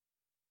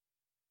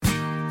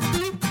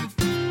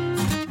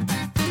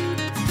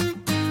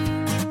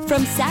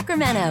From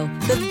Sacramento,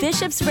 the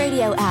Bishop's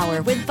Radio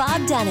Hour with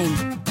Bob Dunning.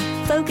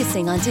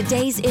 Focusing on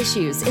today's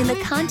issues in the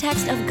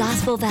context of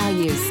gospel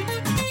values.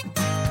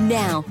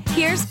 Now,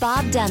 here's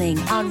Bob Dunning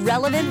on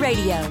Relevant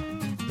Radio.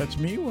 That's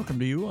me. Welcome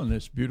to you on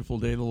this beautiful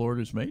day the Lord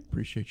has made.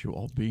 Appreciate you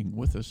all being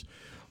with us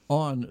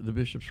on the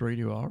Bishop's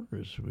Radio Hour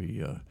as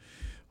we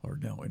are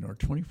now in our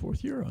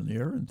 24th year on the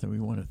air. And we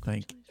want to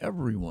thank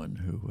everyone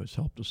who has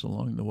helped us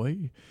along the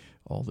way,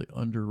 all the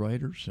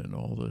underwriters and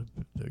all the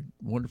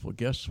wonderful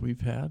guests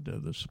we've had,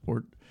 the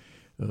support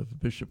of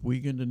Bishop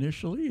Wiegand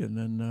initially, and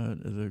then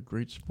the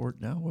great support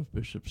now of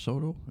Bishop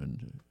Soto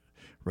and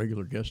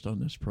regular guest on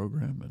this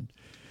program.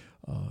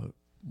 And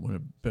one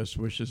of best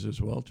wishes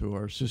as well to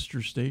our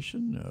sister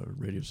station,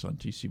 Radio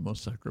Santissimo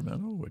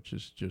Sacramento, which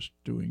is just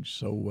doing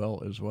so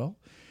well as well.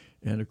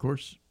 And of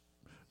course,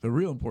 the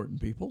real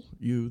important people,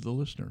 you, the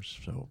listeners.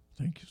 So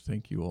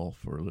thank you all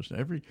for listening.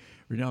 Every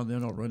now and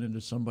then I'll run into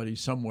somebody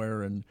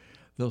somewhere and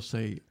they'll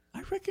say,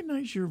 I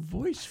recognize your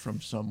voice from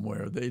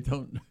somewhere. They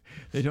don't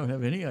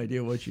have any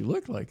idea what you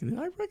look like. And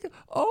are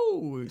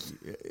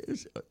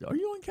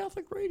you on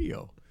Catholic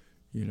radio?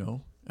 You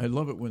know, I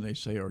love it when they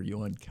say, are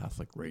you on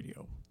Catholic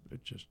radio?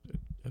 It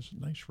has a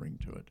nice ring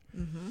to it.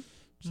 Mm-hmm.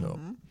 So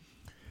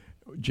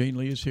Jane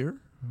Lee is here.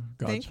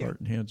 God's Heart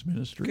and Hands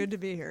Ministry. Good to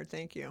be here.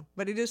 Thank you.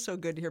 But it is so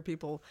good to hear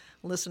people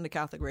listen to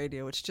Catholic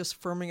radio. It's just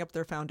firming up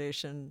their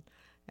foundation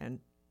and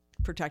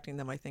protecting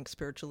them, I think,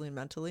 spiritually and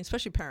mentally,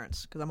 especially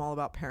parents, because I'm all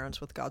about parents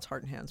with God's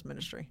Heart and Hands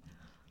Ministry.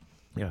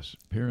 Yes,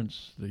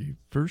 parents, the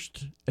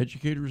first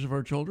educators of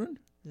our children.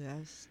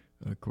 Yes.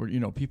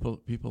 People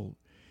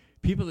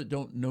that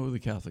don't know the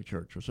Catholic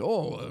Church will say,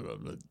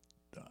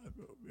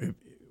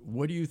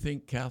 what do you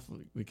think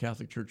the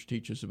Catholic Church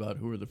teaches about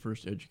who are the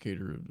first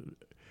educator?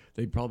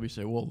 They'd probably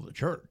say, well, the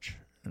church.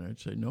 And I'd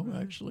say, no,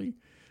 actually,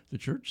 the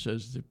church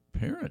says the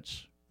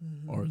parents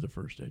are the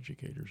first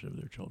educators of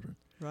their children.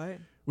 Right.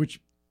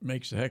 Which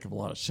makes a heck of a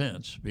lot of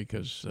sense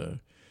because,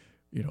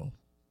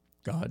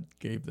 God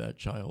gave that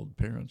child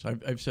parents.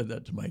 I've said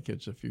that to my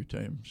kids a few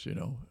times,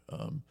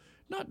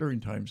 not during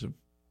times of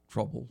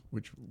trouble,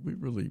 which we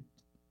really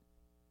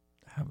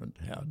haven't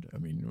had.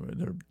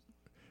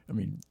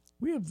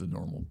 We have the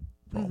normal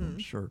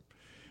problems, sure.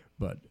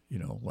 But,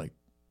 like,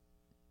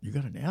 you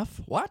got an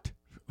F? What?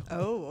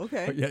 Oh,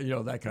 okay.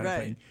 Yeah, that kind of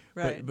thing.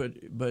 Right.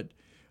 But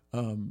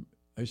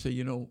I say,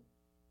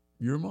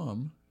 your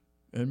mom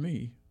and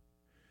me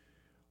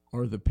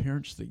are the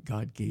parents that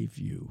God gave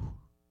you.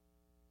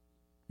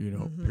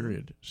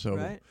 Period.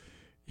 So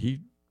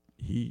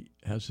he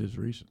has his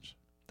reasons.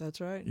 That's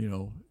right.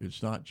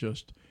 It's not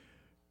just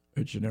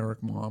a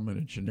generic mom and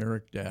a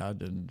generic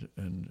dad, and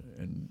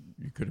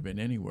you could have been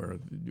anywhere,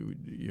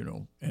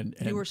 and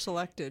you were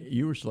selected.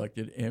 You were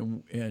selected,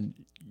 and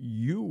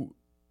you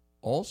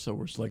also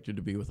were selected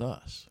to be with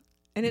us.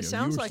 And it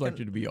sounds like you were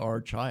selected to be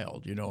our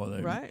child.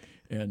 Right.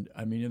 And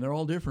and they're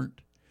all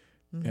different,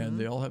 and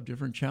they all have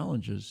different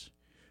challenges.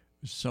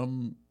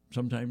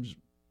 Sometimes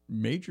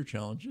major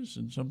challenges,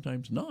 and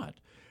sometimes not.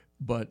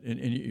 But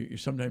and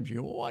sometimes you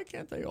go, well, why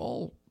can't they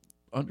all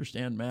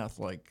understand math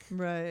like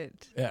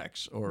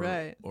X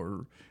or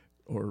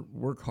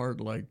work hard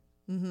like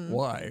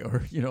Y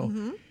or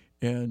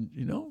and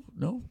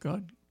no,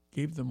 God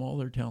gave them all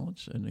their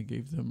talents and they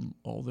gave them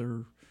all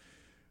their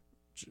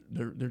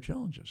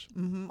challenges,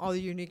 all the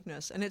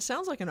uniqueness. And it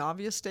sounds like an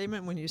obvious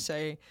statement when you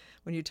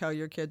tell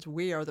your kids,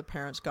 we are the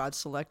parents God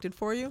selected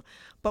for you.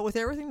 But with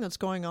everything that's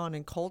going on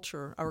in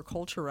our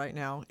culture right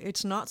now,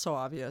 it's not so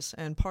obvious.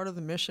 And part of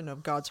the mission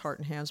of God's Heart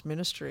and Hands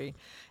Ministry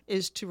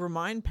is to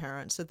remind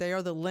parents that they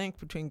are the link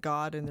between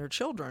God and their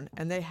children,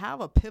 and they have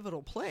a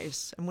pivotal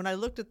place. And when I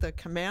looked at the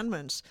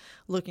commandments,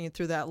 looking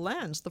through that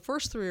lens, the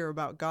first 3 are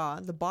about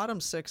God. The bottom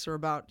 6 are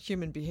about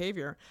human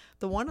behavior.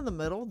 The one in the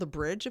middle, the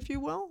bridge, if you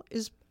will,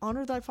 is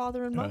honor thy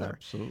father and mother.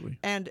 Absolutely.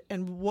 And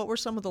what were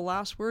some of the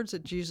last words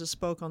that Jesus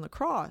spoke on the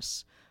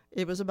cross?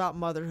 It was about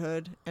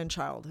motherhood and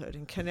childhood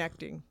and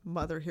connecting.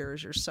 Mother, here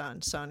is your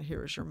son. Son,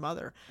 here is your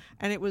mother.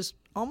 And it was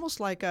almost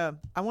like I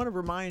want to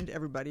remind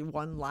everybody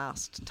one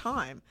last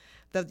time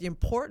that the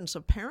importance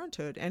of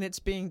parenthood, and it's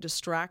being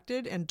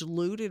distracted and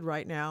diluted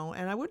right now,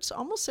 and I would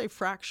almost say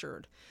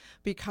fractured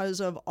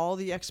because of all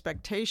the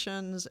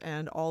expectations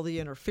and all the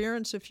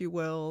interference, if you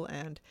will,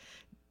 and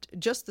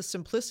just the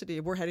simplicity.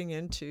 We're heading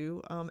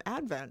into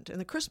Advent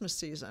and the Christmas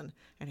season,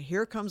 and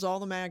here comes all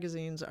the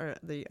magazines, or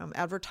the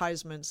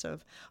advertisements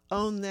of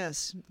own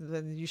this,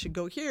 then you should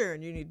go here,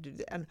 and you need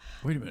to. And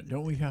wait a minute,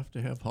 don't we have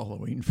to have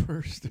Halloween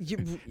first? You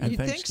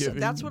think so?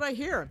 That's what I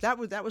hear. That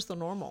was the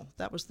normal.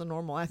 That was the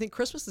normal. I think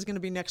Christmas is going to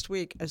be next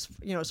week. As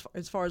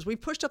far as we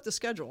pushed up the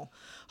schedule,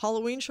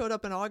 Halloween showed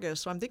up in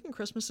August, so I'm thinking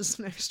Christmas is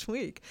next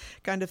week,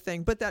 kind of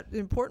thing. But that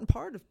important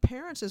part of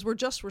parents is we're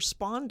just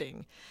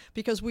responding,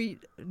 because we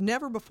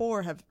never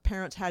before have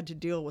parents had to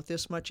deal with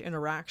this much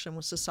interaction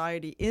with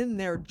society in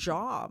their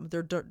job,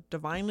 their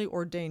divinely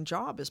ordained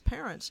job as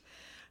parents.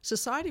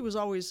 Society was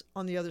always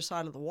on the other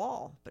side of the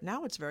wall, but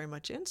now it's very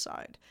much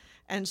inside.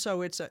 And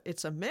so it's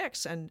a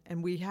mix, and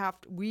we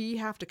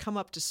have to come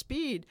up to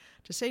speed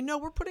to say, no,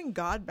 we're putting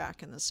God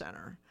back in the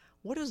center.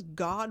 what does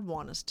God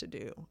want us to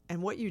do?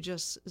 And what you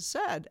just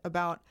said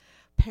about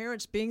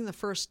parents being the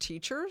first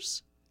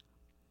teachers,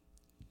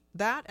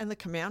 that and the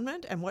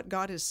commandment and what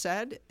God has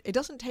said, it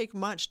doesn't take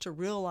much to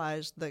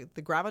realize the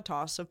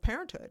gravitas of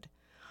parenthood.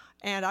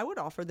 And I would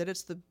offer that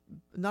it's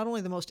not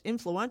only the most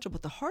influential,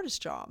 but the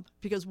hardest job,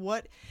 because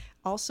what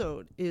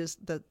also is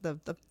the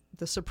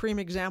supreme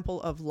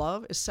example of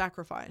love is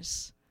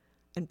sacrifice.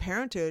 In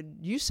parenthood,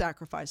 you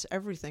sacrifice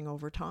everything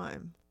over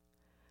time.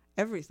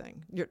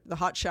 Everything. The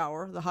hot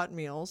shower, the hot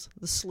meals,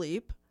 the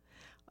sleep,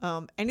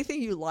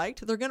 anything you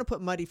liked, they're going to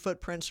put muddy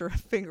footprints or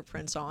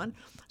fingerprints on.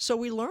 So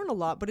we learn a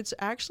lot, but it's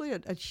actually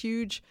a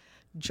huge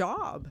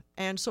job.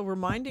 And so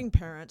reminding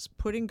parents,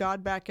 putting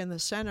God back in the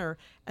center,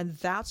 and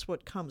that's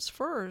what comes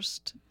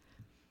first.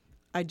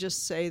 I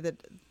just say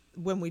that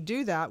when we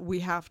do that,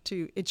 we have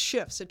to, it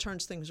shifts, it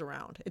turns things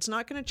around. It's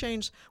not going to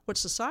change what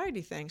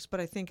society thinks,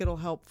 but I think it'll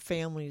help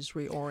families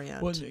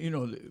reorient. Well,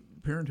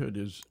 parenthood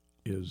is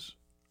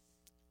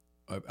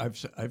I've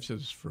said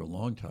this for a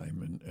long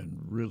time and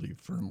really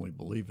firmly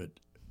believe it.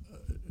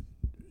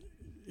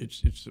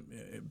 It's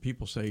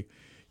people say,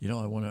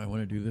 I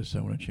want to do this. I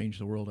want to change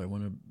the world. I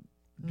want to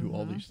do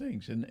all these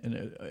things,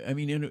 and I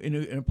mean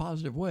in a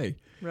positive way,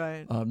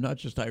 right? Not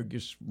just I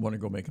just want to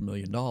go make $1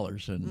 million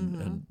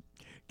and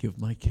give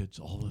my kids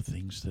all the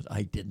things that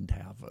I didn't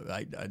have.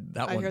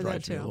 That one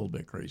drives me a little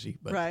bit crazy,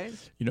 but right?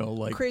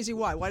 Like crazy.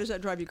 Why does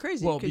that drive you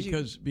crazy? Well,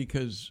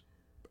 because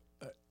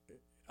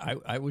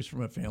I was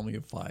from a family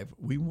of 5.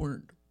 We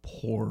weren't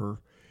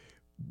poor,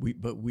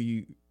 but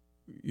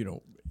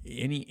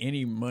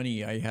any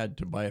money I had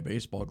to buy a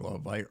baseball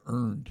glove, I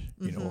earned,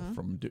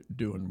 from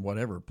doing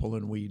whatever,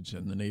 pulling weeds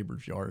in the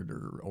neighbor's yard,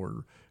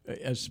 or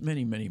as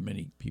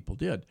many people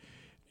did.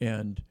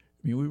 And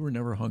I mean, we were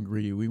never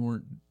hungry. We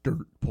weren't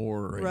dirt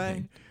poor or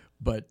anything. Right.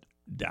 But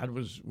Dad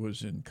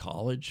was in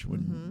college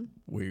when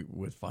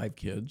with 5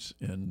 kids,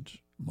 and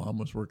Mom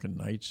was working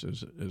nights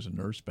as a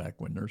nurse back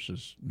when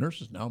nurses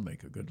now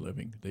make a good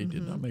living. They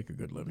did not make a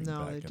good living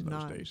back in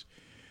those days.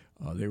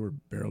 They were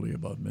barely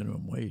above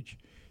minimum wage,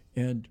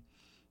 and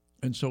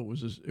so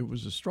it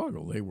was a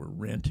struggle. They were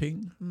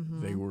renting.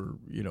 They were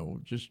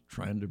just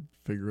trying to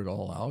figure it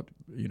all out.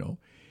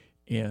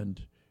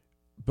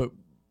 But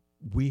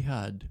we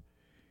had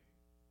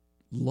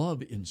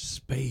love in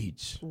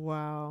spades.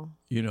 Wow.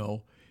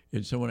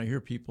 And so when I hear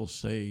people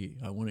say,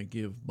 I want to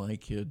give my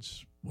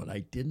kids what I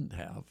didn't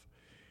have,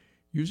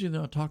 usually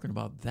they're not talking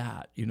about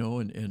that,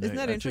 and isn't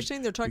that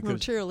interesting? They're talking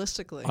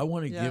materialistically. I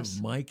want to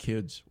give my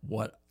kids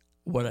what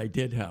I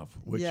did have,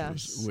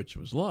 which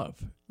was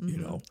love,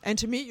 And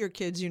to meet your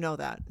kids,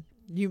 that.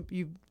 You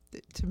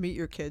to meet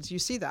your kids, you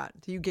see that.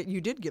 You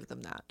did give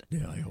them that.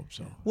 Yeah, I hope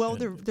so. Well,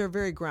 they're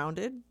very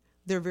grounded.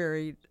 They're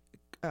very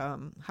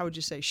how would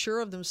you say, sure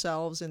of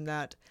themselves, in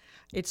that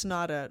it's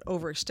not an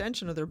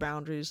overextension of their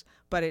boundaries,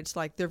 but it's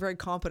like they're very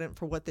competent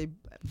for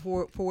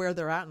where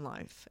they're at in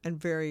life, and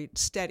very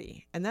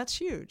steady. And that's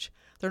huge.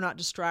 They're not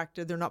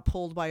distracted. They're not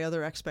pulled by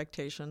other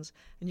expectations.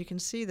 And you can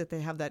see that they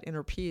have that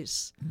inner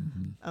peace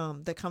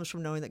that comes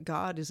from knowing that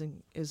God is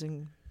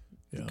in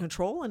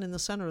control and in the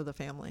center of the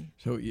family.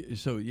 So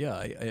yeah,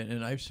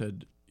 and I've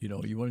said,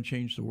 you want to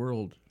change the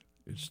world,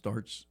 it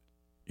starts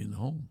in the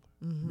home.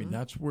 I mean,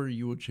 that's where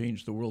you will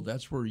change the world.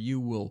 That's where you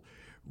will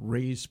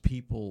raise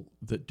people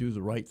that do the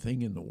right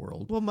thing in the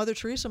world. Well, Mother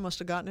Teresa must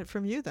have gotten it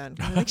from you then.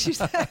 I think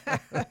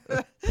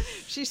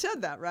she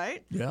said that,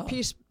 right? Yeah.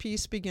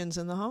 Peace begins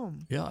in the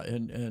home. Yeah,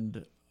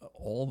 and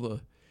all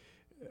the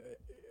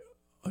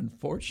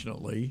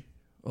unfortunately,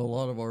 a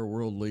lot of our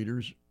world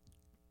leaders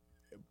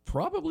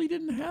probably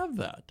didn't have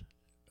that.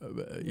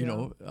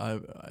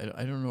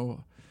 I don't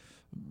know.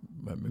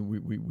 I mean,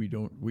 we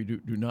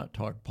do not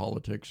talk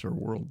politics or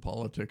world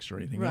politics or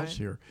anything else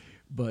here,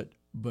 but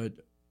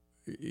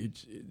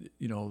it's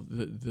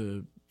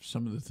the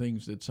some of the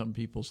things that some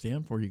people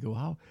stand for. You go,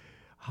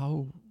 how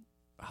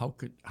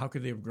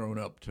could they have grown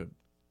up to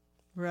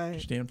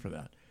stand for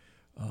that?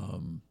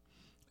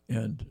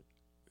 And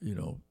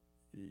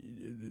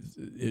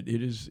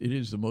it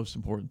is the most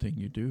important thing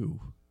you do.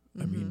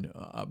 I mean,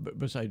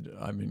 besides,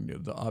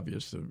 the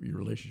obvious, your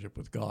relationship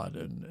with God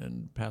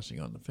and passing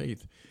on the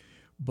faith.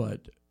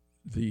 But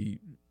it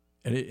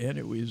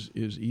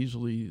is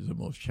easily the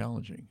most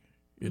challenging.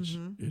 It's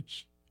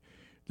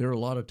there are a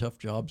lot of tough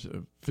jobs,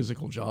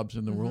 physical jobs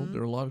in the world.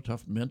 There are a lot of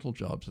tough mental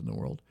jobs in the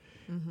world,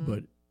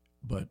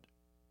 but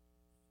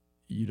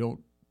you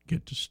don't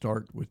get to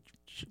start with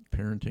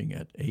parenting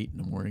at 8 in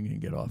the morning and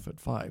get off at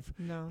 5.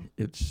 No,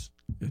 it's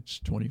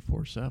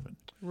 24/7.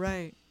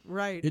 Right.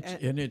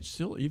 And it's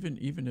still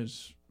even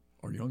as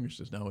our youngest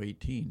is now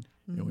 18.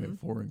 We have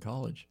 4 in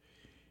college.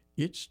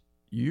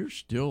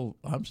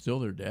 I'm still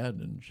their dad,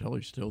 and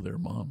Shelley's still their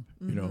mom.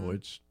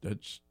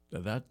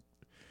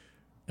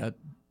 That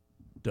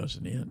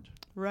doesn't end.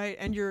 Right,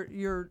 and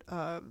your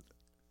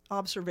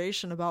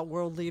observation about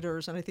world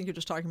leaders, and I think you're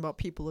just talking about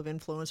people of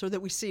influence, or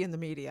that we see in the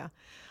media,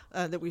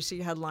 that we see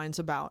headlines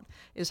about,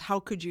 is how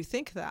could you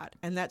think that?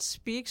 And that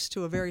speaks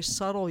to a very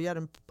subtle yet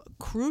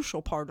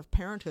crucial part of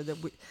parenthood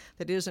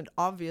that isn't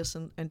obvious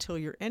until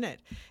you're in it,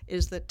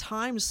 is that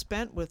time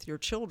spent with your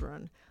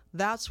children.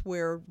 That's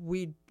where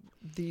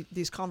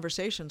these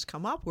conversations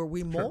come up, where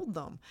we mold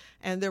them.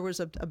 And there was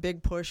a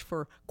big push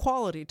for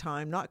quality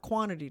time, not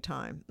quantity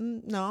time.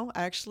 No,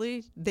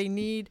 actually, they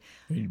need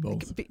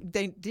both.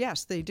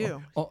 Yes, they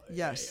do.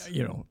 Yes.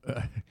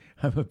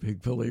 I'm a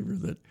big believer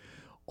that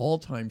all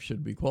time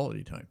should be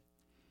quality time.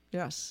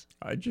 Yes.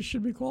 It just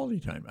should be quality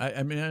time.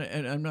 I mean,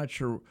 and I'm not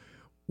sure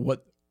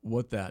what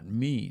that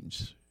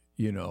means.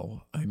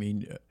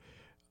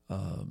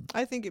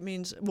 I think it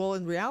means, well,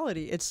 in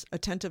reality, it's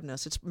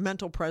attentiveness, it's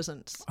mental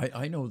presence.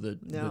 I know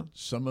that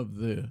some of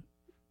the,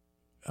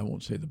 I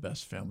won't say the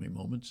best family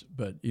moments,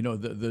 but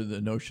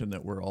the notion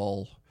that we're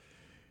all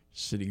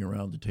sitting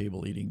around the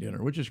table eating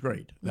dinner, which is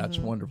great. That's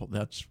wonderful.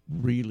 That's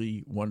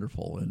really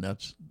wonderful, and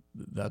that's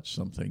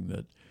something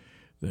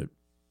that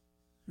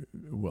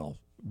well,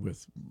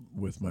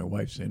 with my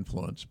wife's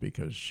influence,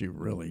 because she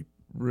really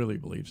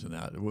believes in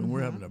that. When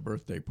we're having a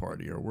birthday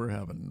party or we're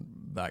having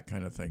that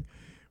kind of thing,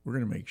 we're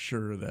going to make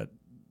sure that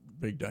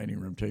big dining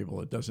room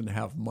table, it doesn't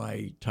have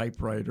my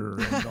typewriter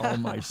and all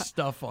my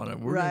stuff on it.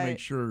 We're going to make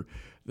sure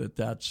that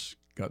that's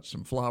got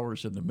some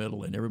flowers in the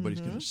middle, and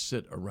everybody's going to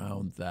sit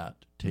around that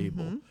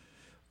table.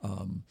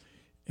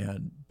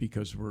 And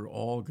because we're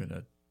all going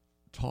to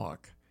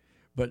talk.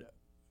 But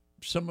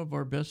some of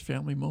our best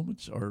family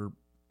moments are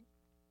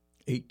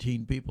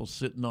 18 people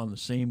sitting on the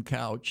same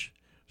couch,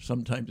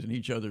 sometimes in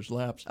each other's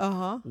laps,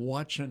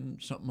 watching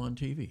something on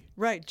TV.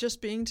 Right,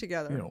 just being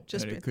together.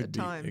 Just and at the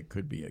time. It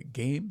could be a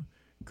game,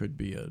 could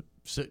be a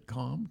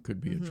sitcom,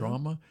 could be a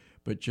drama,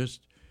 but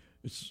just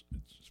it's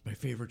my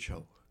favorite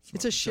show.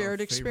 It's a shared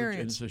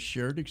experience. It's a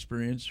shared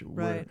experience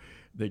where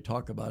they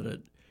talk about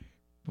it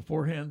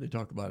beforehand, they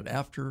talk about it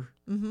after.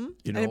 And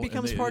it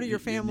becomes part of your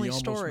family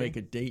story. You almost story. make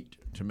a date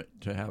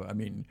to have. I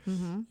mean,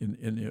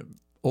 in the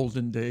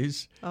olden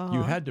days,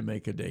 you had to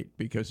make a date,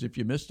 because if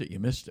you missed it, you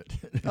missed it.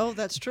 Oh,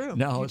 that's true.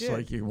 Now it's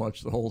like you can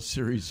watch the whole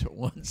series at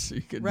once.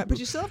 You can but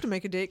you still have to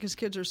make a date because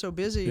kids are so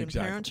busy and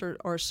parents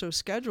are so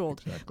scheduled.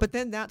 Exactly. But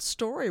then that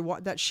story,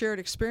 that shared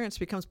experience,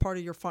 becomes part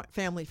of your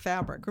family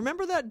fabric.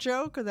 Remember that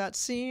joke or that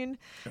scene,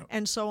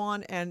 and so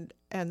on, and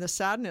the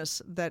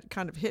sadness that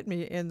kind of hit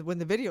me when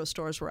the video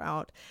stores were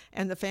out,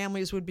 and the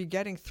families would be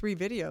getting 3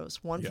 videos,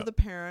 one for the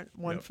parent,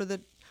 one for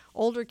the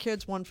older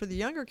kids, one for the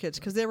younger kids,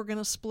 because they were going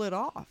to split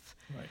off.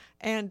 Right.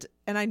 And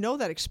I know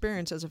that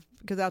experience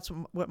because that's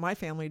what my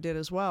family did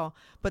as well.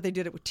 But they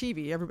did it with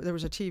TV. There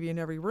was a TV in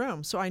every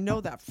room, so I know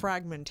that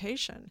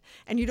fragmentation,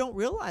 and you don't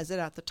realize it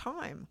at the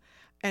time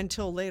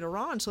until later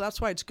on. So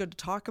that's why it's good to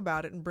talk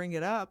about it and bring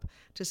it up,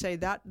 to say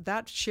that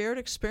shared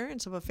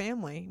experience of a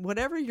family,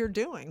 whatever you're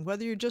doing,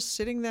 whether you're just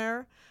sitting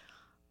there,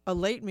 a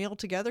late meal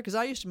together, because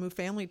I used to move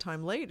family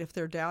time late if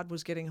their dad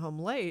was getting home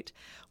late.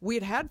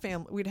 We'd had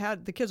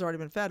the kids already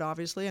been fed,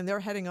 obviously, and they're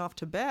heading off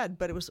to bed,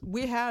 but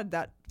we had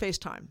that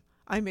FaceTime.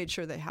 I made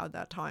sure they had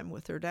that time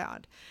with their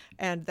dad,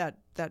 and that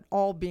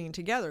all being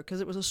together,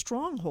 because it was a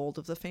stronghold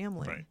of the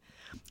family. Right.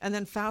 And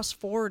then fast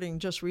forwarding,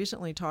 just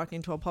recently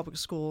talking to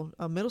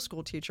a middle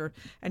school teacher,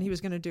 and he was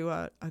going to do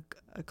a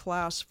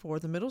class for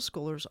the middle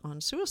schoolers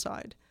on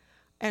suicide.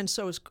 And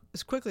so as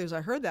quickly as I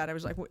heard that, I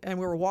was like, and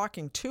we were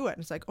walking to it, and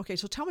it's like, okay,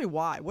 so tell me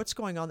why. What's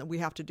going on that we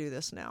have to do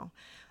this now?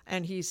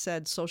 And he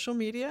said social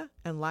media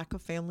and lack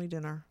of family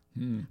dinner,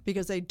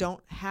 because they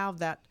don't have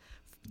that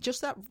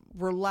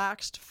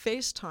relaxed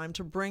FaceTime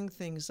to bring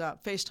things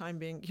up. FaceTime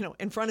being,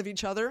 in front of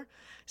each other,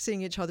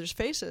 seeing each other's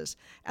faces.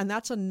 And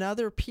that's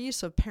another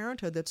piece of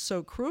parenthood that's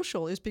so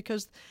crucial, is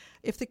because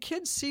if the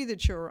kids see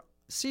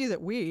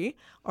that we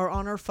are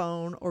on our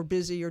phone or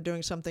busy or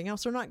doing something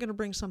else, they're not going to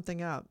bring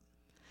something up.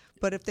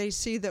 But if they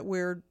see that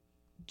we're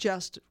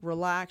just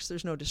relaxed,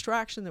 there's no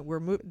distraction,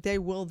 that they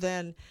will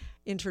then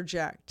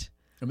interject.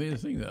 I mean, the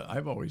thing that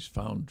I've always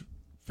found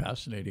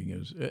fascinating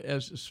is,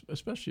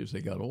 especially as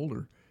they got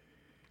older,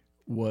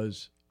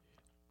 was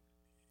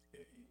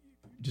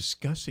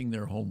discussing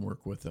their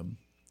homework with them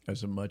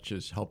as much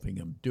as helping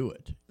them do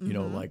it.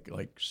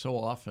 Like so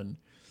often,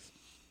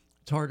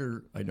 it's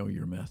harder. I know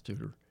you're a math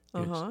tutor.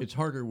 It's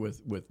harder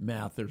with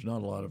math. There's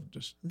not a lot of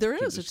It's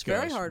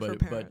very hard for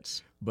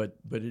parents. But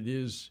it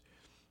is.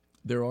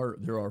 There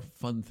are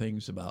fun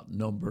things about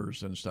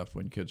numbers and stuff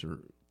when kids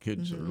are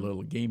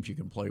little, games you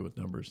can play with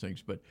numbers,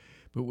 things. But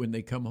when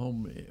they come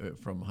home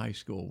from high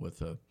school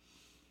with a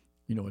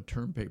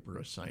term paper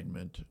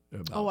assignment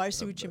about, I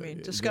see what you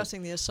mean.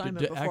 Discussing the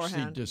assignment beforehand.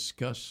 Actually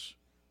discuss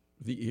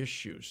the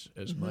issues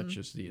as much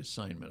as the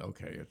assignment.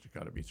 Okay, it's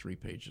got to be 3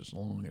 pages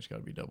long. It's got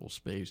to be double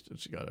spaced.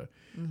 It's got to.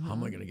 How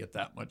am I going to get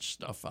that much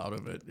stuff out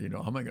of it?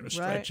 How am I going to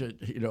stretch it?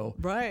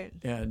 Right.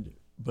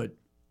 But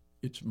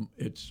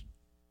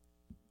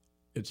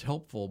it's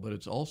helpful, but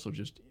it's also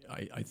just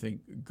I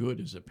think good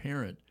as a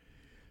parent.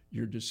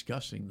 You're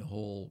discussing the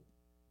whole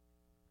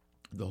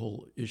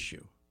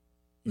issue.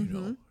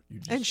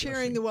 And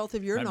sharing the wealth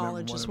of your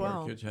knowledge as well. One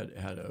of our kids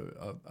had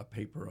a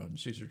paper on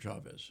Cesar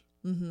Chavez,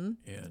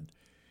 and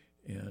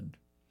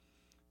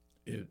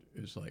it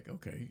is like,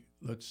 okay,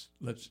 let's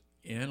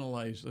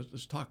analyze,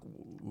 let's talk.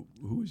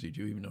 Who is he?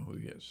 Do you even know who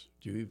he is?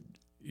 Do you,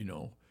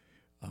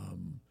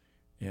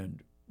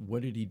 and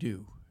what did he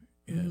do?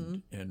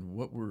 And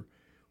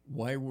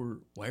why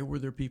were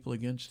there people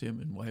against him,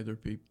 and why there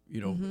people?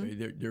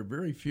 There are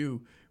very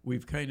few.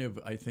 We've kind of,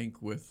 I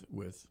think, with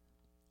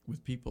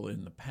people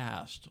in the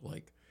past,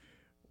 like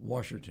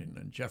Washington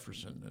and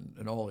Jefferson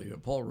and all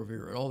Paul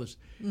Revere and all this,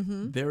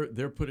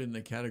 they're put in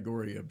the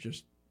category of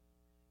just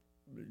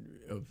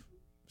of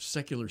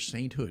secular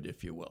sainthood,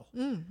 if you will.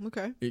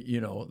 Okay.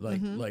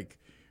 Like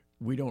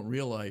we don't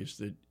realize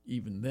that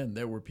even then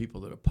there were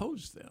people that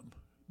opposed them.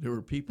 There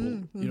were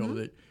people,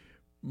 that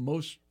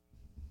most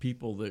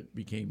people that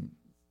became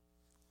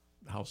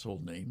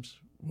household names,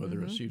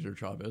 whether it's Cesar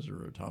Chavez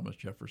or Thomas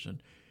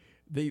Jefferson,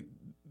 they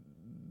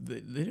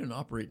didn't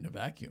operate in a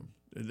vacuum.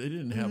 They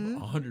didn't have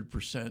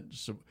 100%.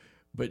 So,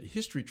 but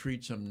history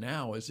treats them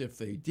now as if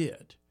they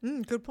did.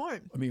 Good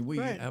point. I mean, we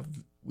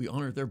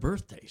honor their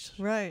birthdays.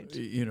 Right.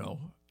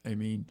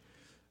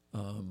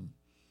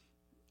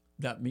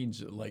 That means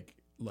that like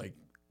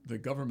the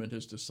government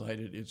has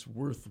decided it's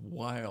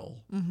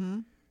worthwhile.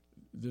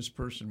 This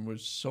person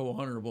was so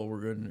honorable.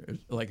 We're going to,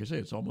 like I say,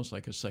 it's almost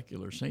like a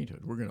secular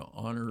sainthood. We're going to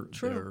honor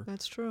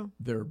That's true.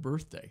 Their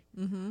birthday.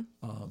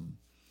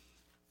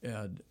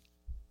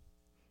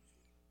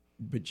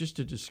 But just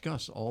to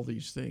discuss all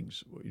these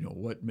things,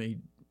 what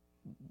made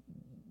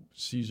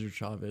Cesar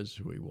Chavez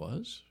who he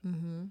was.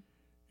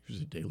 He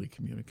was a daily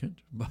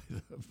communicant, by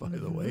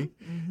the way.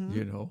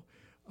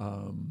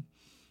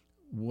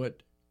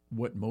 What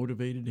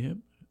motivated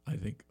him? I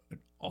think an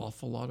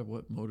awful lot of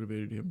what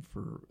motivated him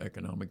for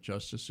economic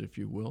justice, if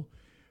you will,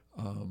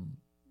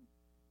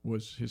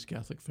 was his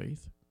Catholic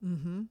faith.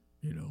 And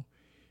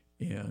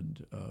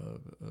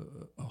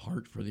a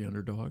heart for the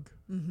underdog,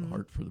 a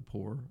heart for the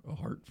poor, a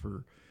heart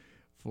for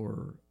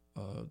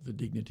the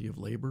dignity of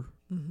labor,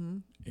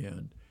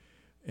 and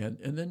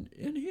then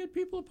he had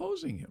people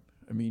opposing him.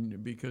 I mean,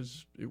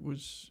 because it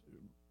was,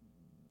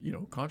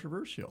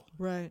 controversial,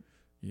 right?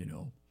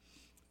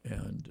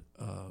 And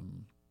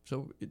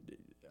so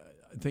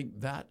I think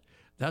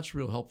that's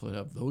real helpful to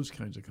have those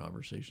kinds of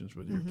conversations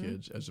with your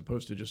kids, as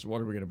opposed to just how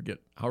are we going to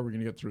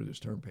get through this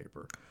term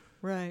paper?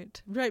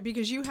 Right,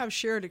 because you have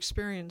shared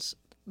experience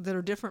that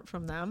are different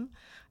from them,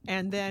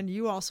 and then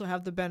you also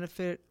have the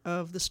benefit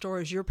of the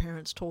stories your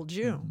parents told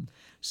you.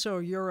 So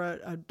you're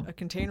a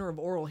container of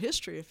oral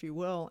history, if you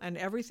will, and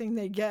everything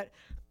they get,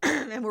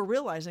 and we're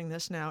realizing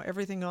this now,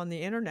 everything on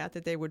the internet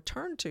that they would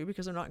turn to,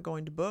 because they're not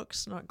going to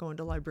books, not going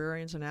to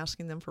librarians and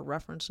asking them for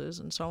references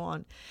and so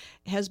on,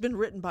 has been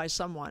written by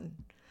someone.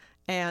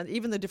 And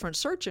even the different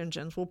search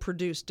engines will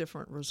produce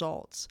different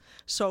results.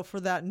 So for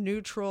that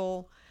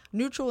neutral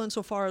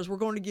insofar as we're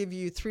going to give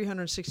you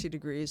 360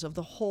 degrees of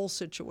the whole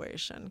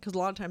situation, because a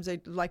lot of times they,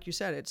 like you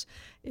said,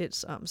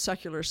 it's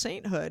secular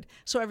sainthood,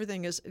 so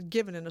everything is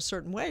given in a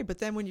certain way. But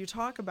then when you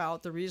talk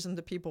about the reason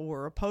the people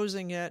were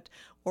opposing it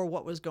or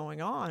what was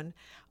going on,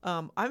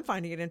 I'm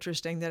finding it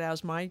interesting that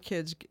as my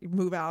kids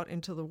move out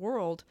into the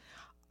world,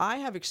 I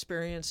have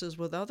experiences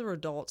with other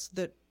adults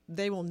that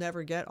they will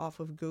never get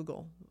off of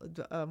Google.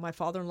 My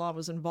father-in-law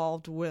was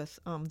involved with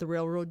the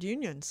railroad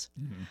unions,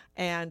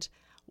 and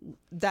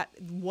that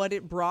what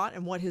it brought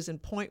and what his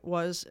point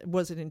was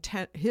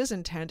his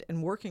intent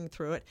in working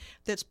through it.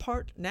 That's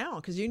part now,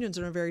 because unions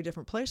are in a very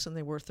different place than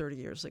they were 30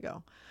 years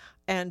ago,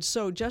 and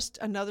so just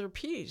another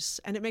piece,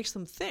 and it makes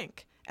them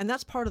think. And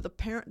that's part of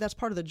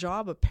the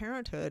job of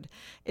parenthood,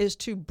 is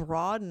to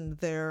broaden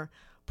their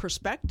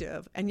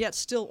perspective and yet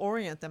still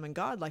orient them in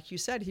God. Like you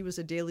said, he was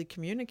a daily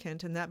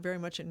communicant, and that very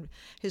much in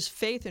his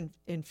faith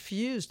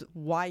infused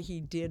why he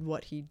did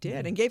what he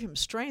did, and gave him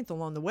strength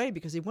along the way,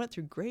 because he went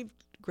through great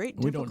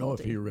difficulty. We don't know if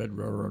he read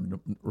Rerum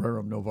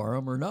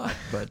Novarum or not,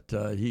 but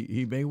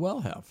he may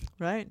well have.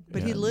 Right,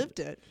 but he lived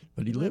it.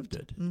 But he lived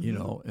it,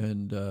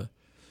 and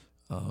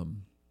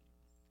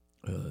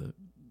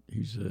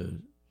he's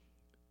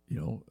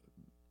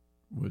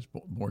was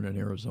born in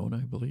Arizona,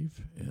 I believe,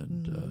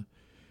 and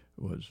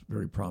was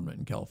very prominent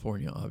in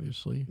California,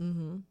 obviously,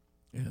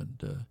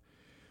 and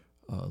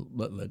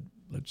led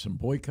some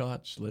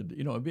boycotts.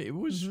 It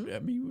was. I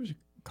mean, he was a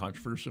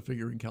controversial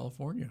figure in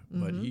California,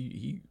 but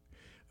he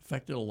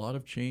affected a lot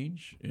of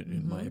change,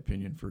 in my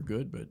opinion, for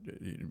good. But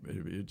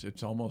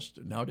it's almost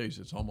nowadays.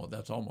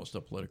 That's almost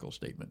a political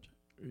statement,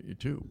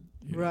 too.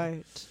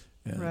 Right.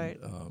 Right.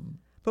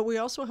 But we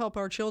also help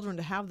our children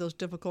to have those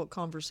difficult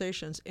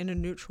conversations in a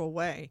neutral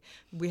way.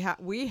 We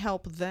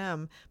help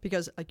them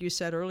because, like you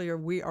said earlier,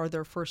 we are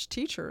their first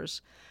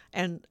teachers,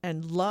 and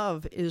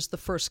love is the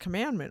first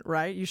commandment,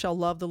 right? You shall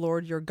love the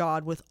Lord your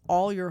God with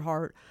all your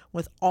heart,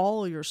 with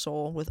all your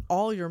soul, with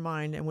all your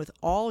mind, and with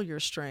all your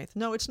strength.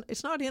 No,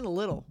 it's not in a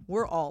little.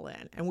 We're all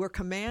in, and we're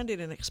commanded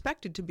and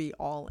expected to be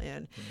all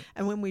in.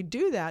 And when we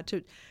do that,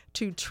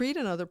 to treat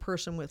another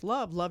person with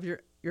love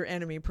your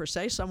enemy per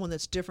se, someone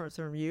that's different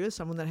from you,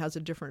 someone that has a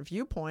different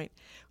viewpoint,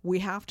 we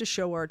have to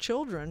show our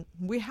children,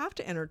 we have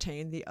to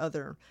entertain the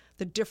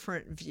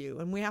different view,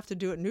 and we have to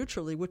do it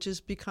neutrally, which is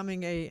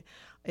becoming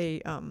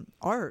a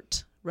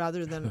art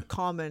rather than a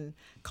common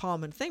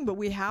thing. But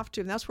we have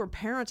to, and that's where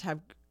parents have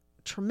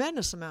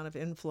tremendous amount of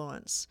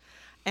influence.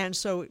 And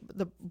so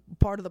the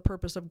part of the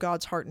purpose of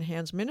God's Heart and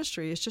Hands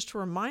ministry is just to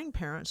remind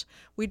parents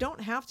we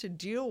don't have to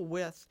deal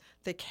with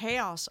the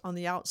chaos on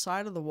the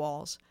outside of the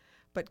walls,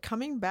 but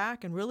coming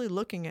back and really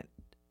looking at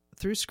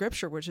through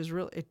Scripture, which is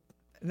really,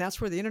 and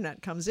that's where the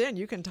internet comes in.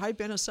 You can type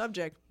in a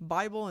subject,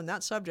 Bible, and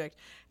that subject,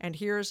 and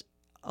here's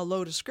a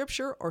load of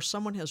Scripture, or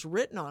someone has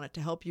written on it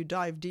to help you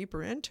dive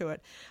deeper into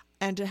it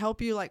and to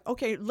help you like,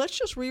 okay, let's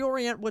just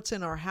reorient what's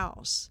in our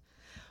house.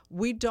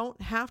 We don't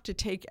have to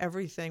take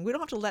everything. We don't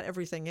have to let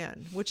everything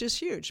in, which is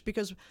huge,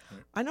 because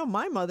I know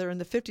my mother in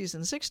the 50s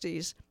and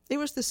 60s, it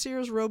was the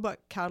Sears Roebuck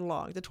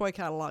catalog, the toy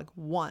catalog,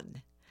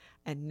 one.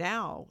 And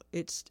now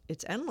it's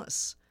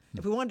endless.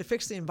 If we wanted to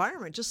fix the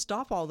environment, just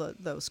stop all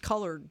those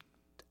colored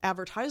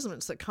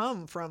advertisements that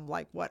come from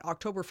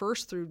October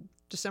 1st through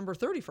December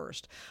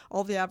 31st,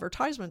 all the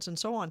advertisements and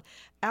so on.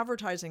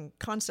 Advertising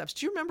concepts.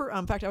 Do you remember,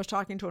 in fact, I was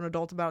talking to an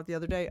adult about it the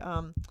other day,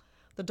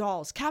 the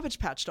dolls, Cabbage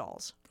Patch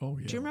dolls. Oh,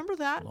 yeah. Do you remember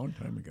that? A long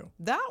time ago.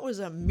 That was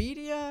a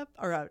media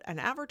or an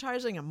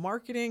advertising, a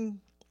marketing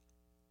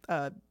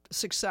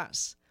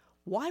success.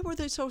 Why were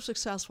they so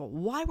successful?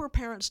 Why were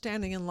parents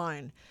standing in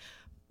line?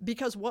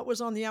 Because what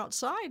was on the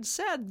outside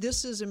said,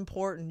 this is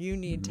important, you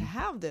need to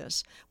have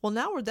this. Well,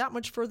 now we're that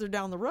much further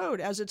down the road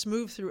as it's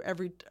moved through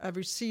every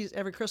season.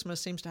 Every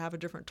Christmas seems to have a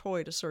different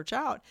toy to search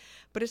out.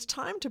 But it's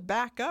time to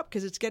back up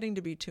because it's getting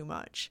to be too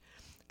much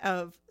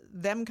of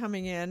them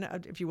coming in,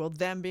 if you will,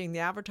 them being the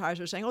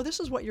advertiser saying, oh,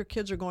 this is what your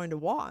kids are going to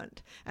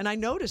want. And I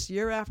noticed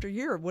year after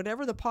year,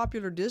 whatever the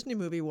popular Disney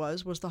movie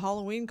was the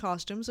Halloween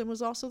costumes and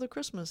was also the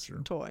Christmas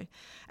toy.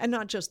 And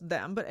not just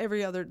them, but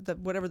every other,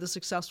 whatever the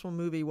successful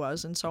movie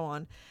was and so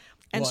on.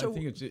 And I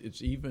think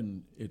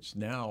it's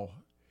now,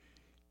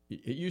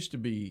 it used to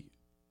be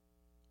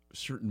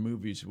certain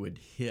movies would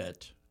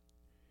hit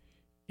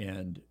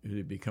and it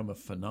would become a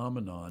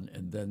phenomenon,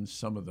 and then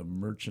some of the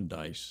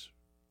merchandise,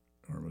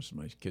 or most of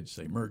my kids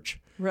say merch,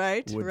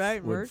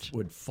 merch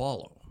would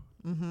follow.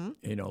 Mm-hmm.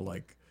 You know,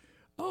 like,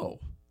 oh,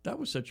 that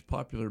was such a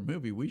popular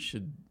movie, we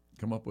should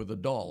come up with a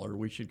doll, or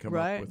we should come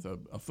up with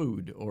a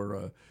food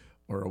or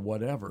a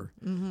whatever.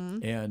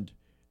 Mm-hmm. And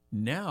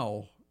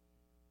now,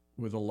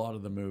 with a lot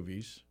of the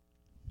movies,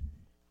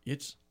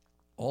 it's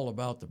all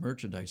about the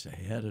merchandise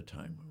ahead of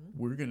time.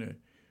 We're gonna.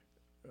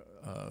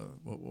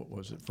 What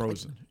was it?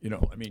 Frozen.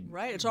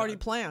 It's already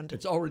planned.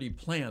 It's already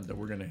planned that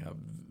we're going to have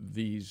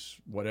these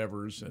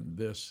whatevers and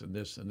this and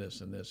this and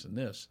this and this and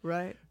this.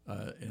 Right.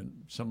 And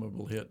some of it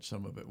will hit,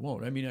 some of it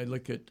won't. I mean, I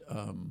look at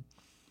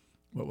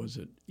what was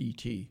it?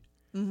 E.T.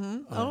 Mm-hmm.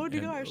 Oh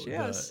gosh,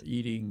 yes.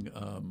 Eating.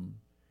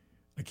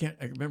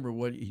 I remember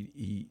what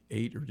he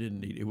ate or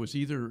didn't eat. It was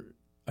either,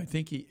 I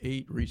think he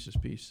ate Reese's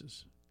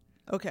Pieces.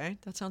 Okay,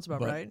 that sounds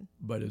about right.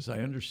 But as I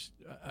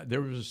understand,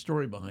 there was a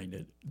story behind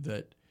it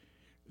that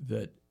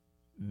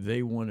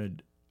they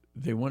wanted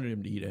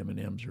him to eat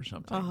M&Ms or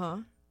something. Uh-huh.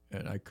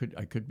 And I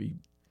could be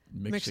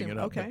mixing it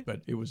up, okay.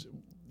 but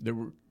there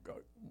were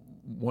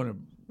one of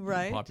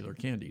the popular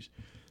candies,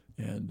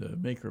 and the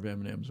maker of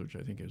M&Ms, which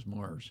I think is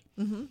Mars,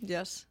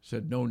 yes,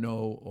 said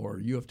no, or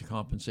you have to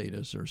compensate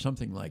us, or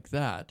something like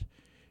that.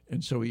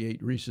 And so he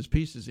ate Reese's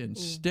Pieces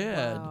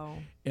instead,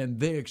 and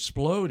they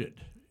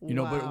exploded.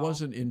 But it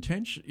wasn't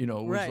intention. It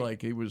was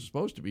like he was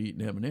supposed to be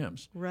eating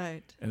M&Ms,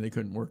 right? And they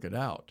couldn't work it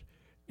out.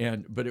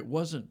 But it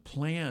wasn't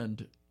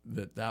planned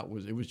that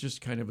was. It was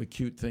just kind of a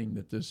cute thing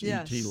that this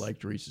E.T.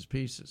 liked Reese's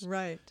Pieces,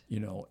 right?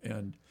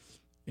 And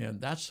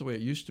that's the way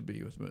it used to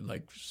be with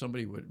like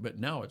somebody would. But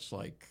now it's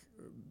like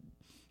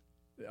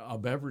a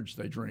beverage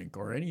they drink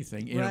or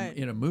anything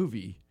in a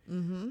movie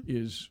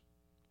is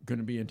going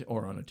to be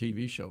or on a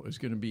TV show is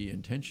going to be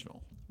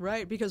intentional.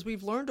 Right, because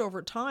we've learned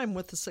over time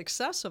with the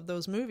success of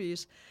those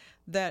movies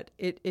that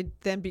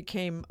it then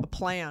became a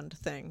planned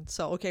thing.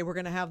 So, okay, we're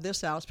going to have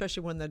this out,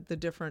 especially when the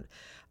different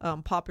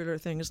popular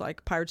things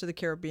like Pirates of the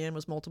Caribbean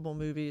was multiple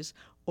movies,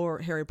 or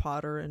Harry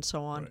Potter and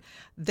so on. Right.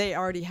 They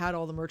already had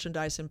all the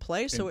merchandise in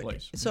place.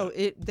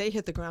 They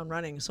hit the ground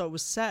running. So it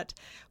was set.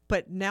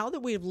 But now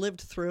that we've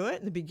lived through it,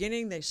 in the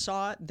beginning they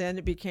saw it, then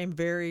it became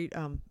very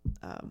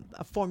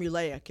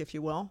formulaic, if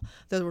you will.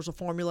 There was a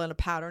formula and a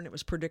pattern. It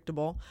was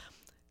predictable.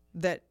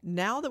 That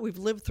now that we've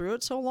lived through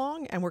it so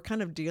long and we're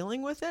kind of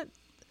dealing with it,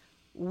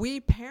 we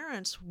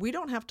parents, we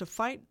don't have to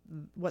fight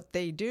what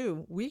they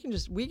do. We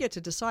get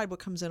to decide what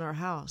comes in our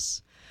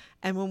house.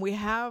 And when we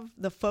have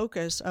the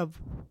focus of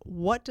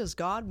what does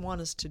God want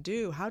us to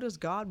do? How does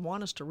God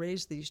want us to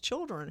raise these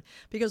children?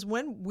 Because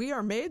when we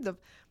are made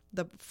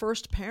the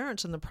first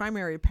parents and the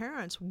primary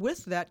parents,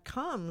 with that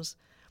comes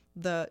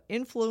the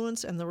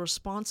influence and the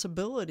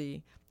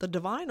responsibility, the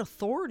divine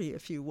authority,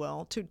 if you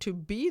will, to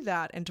be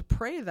that and to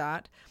pray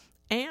that,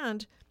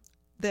 and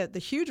the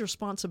huge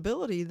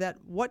responsibility that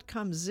what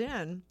comes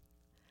in,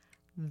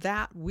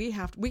 that we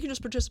can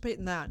just participate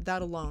in that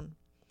alone.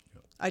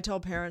 Yep. I tell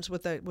parents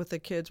with the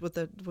kids, with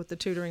the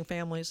tutoring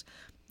families,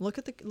 look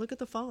at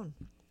the phone,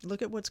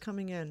 look at what's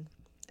coming in,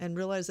 and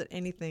realize that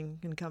anything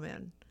can come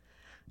in.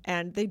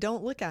 And they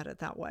don't look at it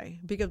that way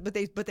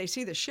but they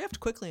see the shift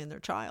quickly in their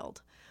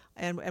child.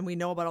 And we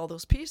know about all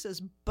those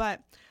pieces,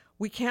 but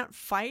we can't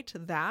fight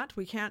that.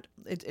 We can't,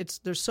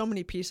 there's so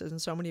many pieces in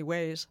so many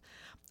ways.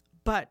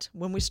 But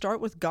when we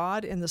start with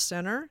God in the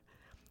center,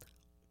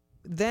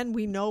 then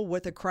we know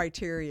what the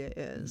criteria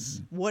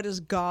is. Mm-hmm. What is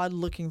God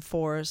looking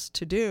for us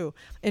to do?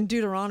 In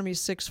Deuteronomy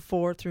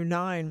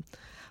 6:4-9,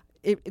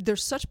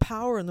 there's such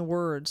power in the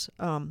words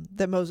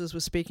that Moses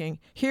was speaking.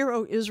 Hear,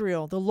 O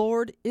Israel, the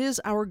Lord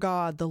is our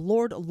God, the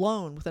Lord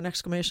alone, with an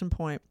exclamation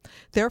point.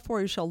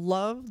 Therefore you shall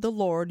love the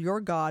Lord your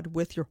God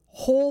with your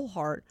whole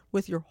heart,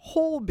 with your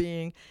whole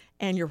being,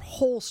 and your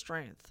whole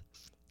strength.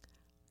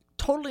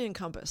 Totally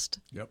encompassed.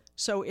 Yep.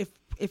 So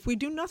if we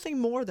do nothing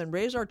more than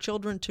raise our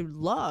children to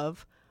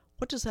love,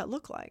 what does that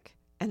look like?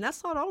 And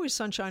that's not always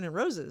sunshine and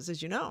roses,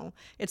 as you know.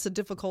 It's the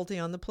difficulty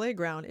on the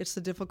playground. It's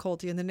the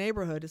difficulty in the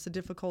neighborhood. It's the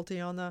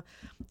difficulty on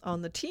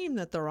the team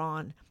that they're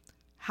on.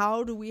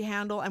 How do we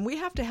handle? And we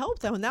have to help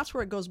them. And that's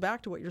where it goes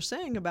back to what you're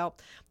saying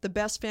about the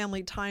best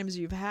family times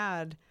you've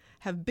had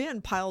have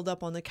been piled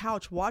up on the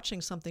couch watching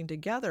something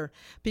together,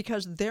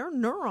 because their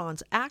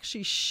neurons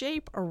actually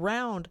shape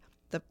around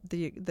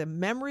the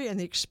memory and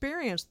the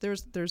experience.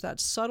 There's that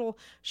subtle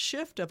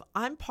shift of,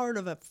 I'm part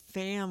of a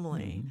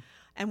family. Mm-hmm.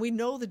 And we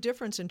know the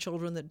difference in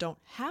children that don't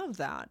have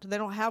that. They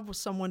don't have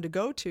someone to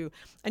go to.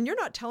 And you're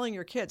not telling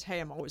your kids,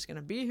 hey, I'm always going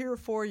to be here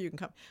for you. You can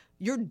come.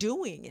 You're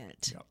doing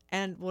it. Yep.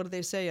 And what do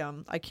they say?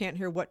 I can't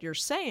hear what you're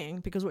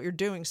saying because what you're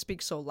doing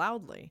speaks so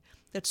loudly.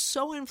 That's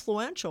so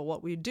influential,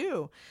 what we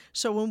do.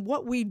 So when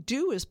what we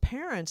do as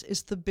parents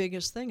is the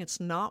biggest thing. It's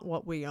not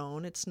what we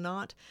own. It's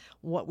not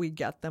what we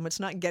get them. It's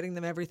not getting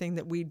them everything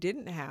that we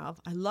didn't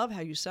have. I love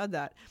how you said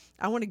that.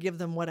 I want to give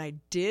them what I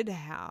did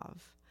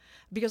have.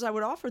 Because I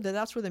would offer that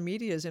that's where the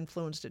media has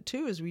influenced it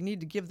too, is we need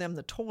to give them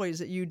the toys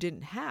that you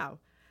didn't have.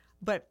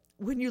 But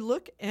when you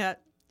look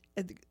at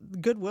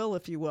Goodwill,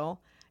 if you will,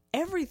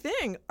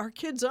 everything our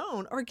kids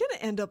own are going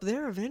to end up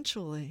there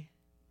eventually.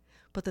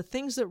 But the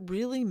things that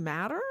really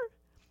matter,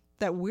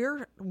 that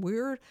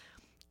we're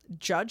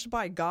judged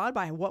by God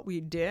by what we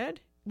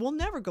did, will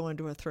never go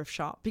into a thrift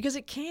shop because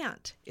it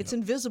can't. It's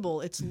invisible.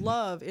 It's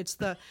love. It's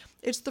the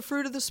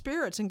fruit of the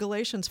Spirit in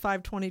Galatians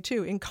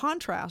 5:22. In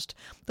contrast,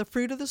 the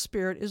fruit of the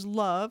Spirit is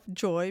love,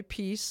 joy,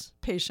 peace,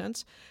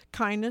 patience,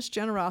 kindness,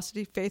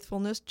 generosity,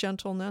 faithfulness,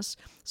 gentleness,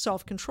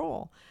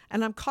 self-control.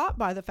 And I'm caught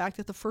by the fact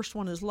that the first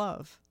one is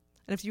love.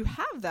 And if you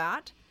have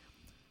that,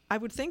 I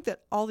would think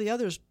that all the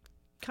others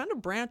kind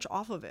of branch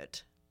off of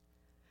it.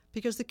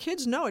 Because the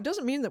kids know it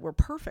doesn't mean that we're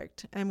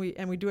perfect and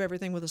we do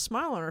everything with a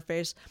smile on our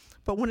face,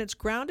 but when it's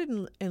grounded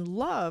in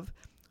love,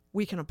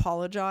 we can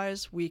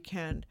apologize, we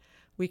can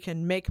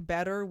make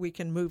better, we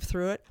can move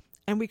through it,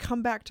 and we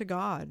come back to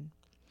God.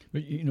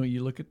 But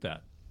you look at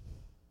that,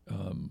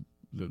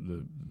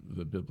 the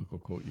biblical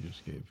quote you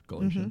just gave,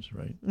 Galatians, mm-hmm.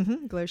 right?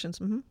 Mm-hmm. Galatians.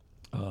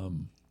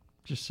 Mm-hmm.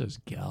 Just says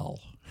gal.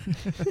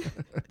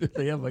 Do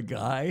they have a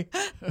guy?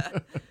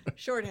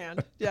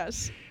 Shorthand.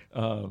 Yes.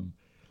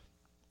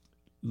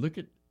 Look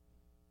at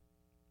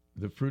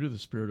the fruit of the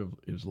Spirit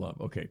is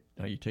love. Okay,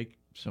 now you take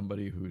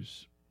somebody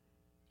who's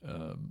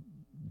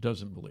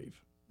doesn't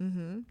believe.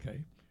 Mm-hmm.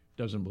 Okay,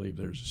 doesn't believe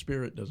there's a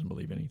spirit, doesn't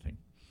believe anything,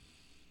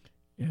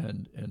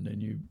 and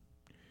then you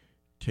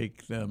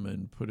take them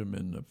and put them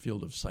in the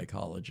field of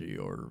psychology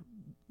or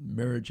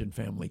marriage and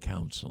family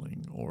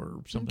counseling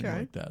or something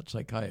like that,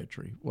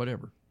 psychiatry,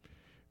 whatever.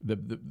 The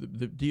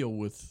deal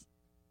with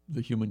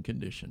the human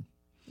condition,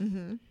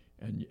 mm-hmm.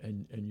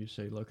 and you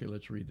say, okay,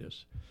 let's read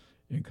this.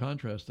 In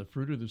contrast, the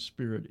fruit of the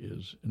Spirit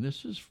is, and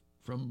this is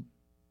from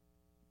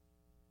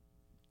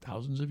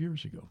thousands of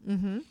years ago,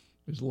 mm-hmm.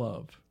 is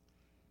love,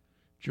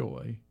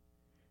 joy,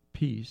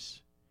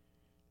 peace,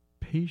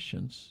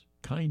 patience,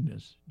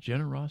 kindness,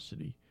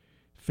 generosity,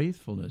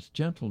 faithfulness,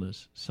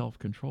 gentleness,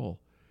 self-control.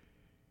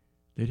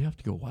 They'd have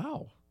to go,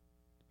 wow.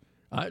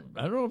 I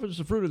don't know if it's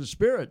the fruit of the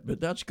Spirit,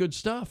 but that's good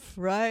stuff.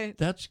 Right.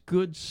 That's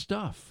good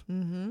stuff.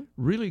 Mm-hmm.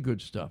 Really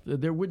good stuff.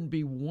 There wouldn't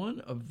be one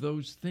of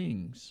those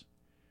things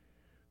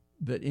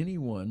that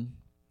anyone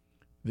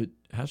that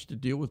has to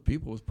deal with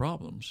people with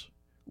problems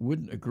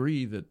wouldn't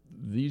agree that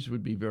these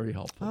would be very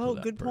helpful to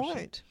that good person.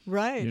 Point.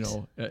 Right.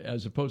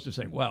 As opposed to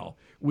saying, well,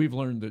 we've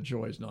learned that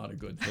joy is not a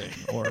good thing.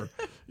 Or,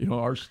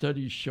 our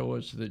studies show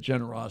us that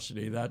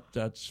generosity,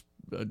 that's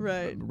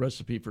a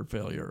recipe for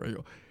failure.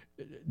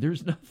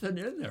 There's nothing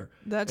in there.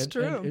 That's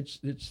true. And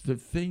it's the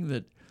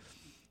thing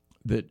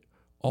that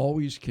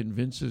always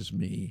convinces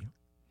me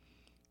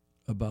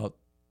about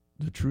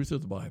the truth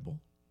of the Bible,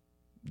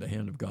 the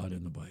hand of God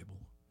in the Bible,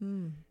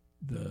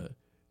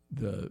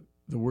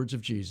 the words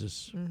of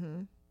Jesus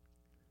mm-hmm.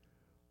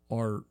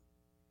 are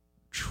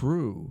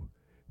true,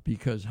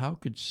 because how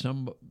could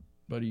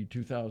somebody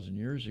 2,000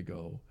 years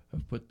ago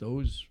have put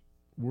those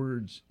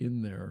words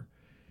in there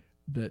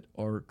that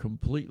are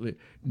completely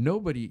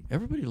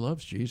everybody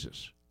loves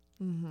Jesus,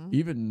 mm-hmm.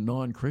 even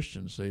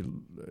non-Christians,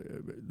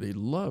 they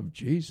love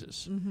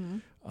Jesus, mm-hmm.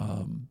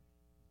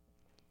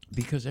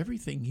 because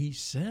everything he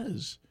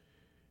says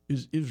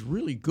is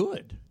really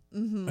good.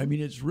 I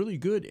mean, it's really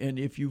good. And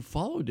if you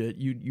followed it,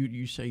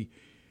 you say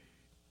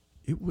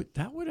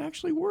that would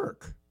actually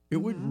work. It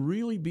would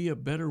really be a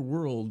better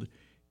world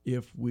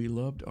if we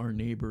loved our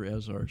neighbor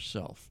as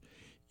ourself.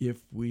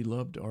 If we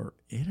loved our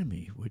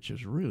enemy, which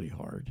is really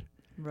hard.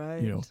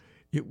 Right.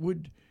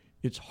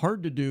 It's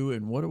hard to do.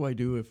 And what do I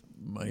do if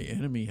my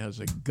enemy has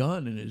a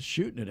gun and is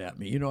shooting it at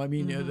me? I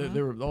mean,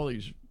 there were all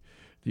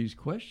these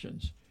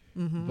questions.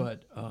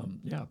 But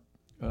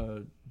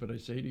but I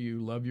say to you,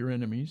 love your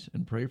enemies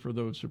and pray for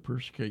those who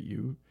persecute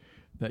you,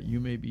 that you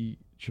may be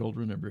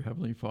children of your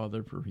heavenly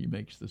Father, for he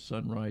makes the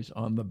sun rise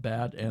on the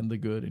bad and the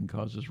good and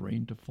causes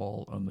rain to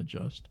fall on the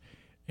just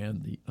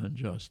and the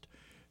unjust.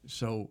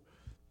 So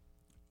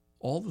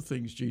all the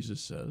things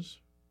Jesus says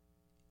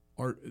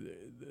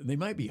they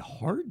might be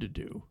hard to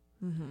do,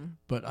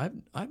 but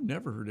I've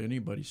never heard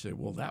anybody say,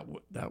 well, that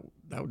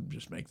would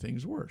just make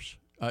things worse.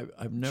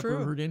 I've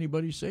never heard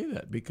anybody say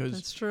that, because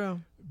that's true.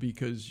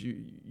 Because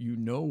you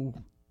know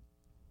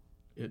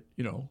it.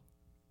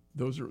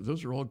 Those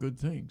are all good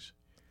things.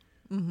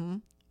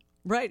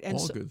 Right, and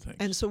all good things.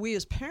 And so we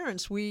as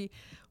parents, we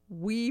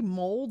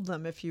mold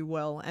them, if you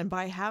will, and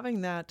by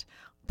having that,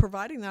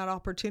 providing that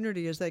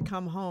opportunity as they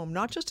come home,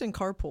 not just in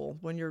carpool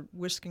when you're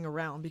whisking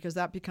around, because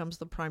that becomes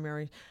the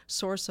primary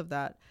source of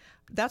that.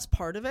 That's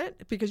part of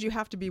it, because you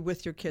have to be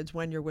with your kids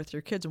when you're with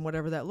your kids, and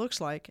whatever that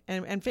looks like.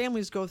 And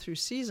families go through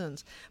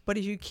seasons. But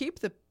if you keep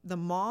the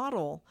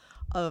model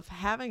of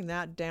having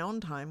that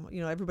downtime,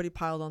 everybody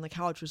piled on the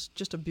couch was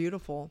just a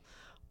beautiful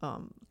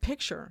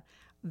picture.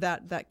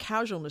 That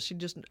casualness,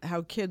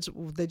 how kids,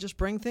 they just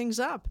bring things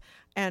up,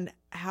 and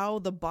how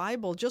the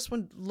Bible, just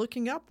when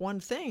looking up one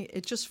thing,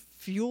 it just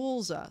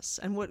fuels us.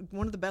 And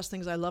one of the best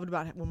things I loved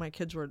about it when my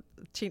kids were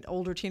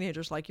older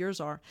teenagers like yours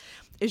are,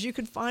 is you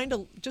could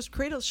just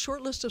create a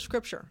short list of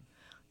scripture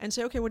and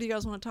say, okay, what do you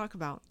guys want to talk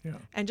about? Yeah.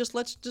 And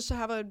let's just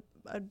have a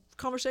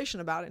conversation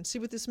about it and see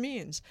what this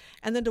means.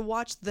 And then to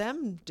watch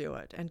them do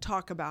it and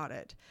talk about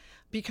it,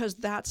 because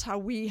that's how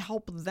we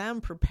help them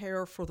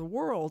prepare for the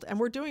world. And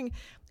we're doing,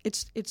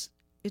 it's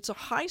a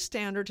high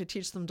standard to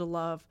teach them to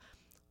love,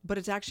 but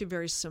it's actually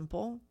very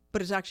simple,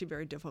 but it's actually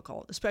very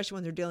difficult, especially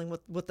when they're dealing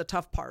with the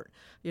tough part.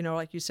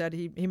 Like you said,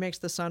 he makes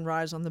the sun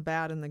rise on the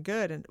bad and the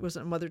good. And it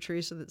wasn't Mother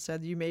Teresa that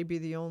said, you may be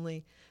the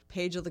only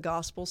page of the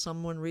gospel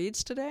someone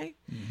reads today.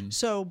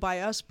 So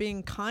by us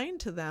being kind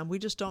to them, we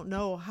just don't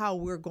know how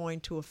we're going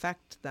to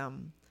affect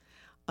them.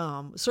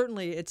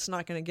 Certainly it's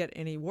not going to get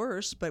any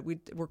worse, but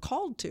we're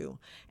called to.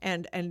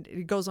 And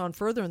it goes on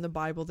further in the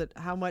Bible that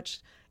how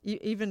much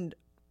even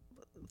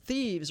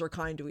thieves are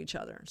kind to each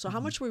other. So how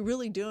much are we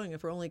really doing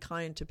if we're only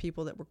kind to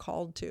people that we're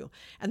called to?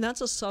 And that's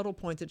a subtle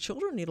point that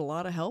children need a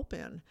lot of help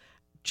in.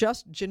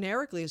 Just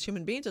generically as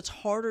human beings, it's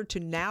harder to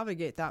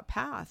navigate that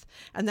path.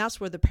 And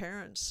that's where the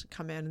parents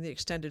come in and the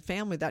extended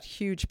family, that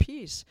huge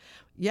piece.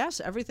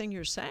 Yes, everything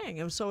you're saying.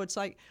 And so it's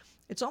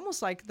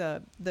almost like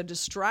the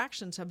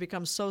distractions have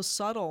become so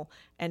subtle,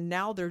 and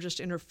now they're just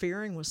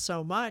interfering with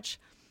so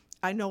much.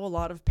 I know a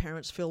lot of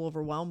parents feel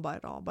overwhelmed by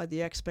it all, by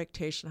the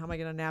expectation. How am I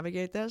going to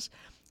navigate this?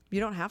 You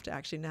don't have to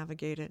actually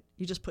navigate it.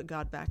 You just put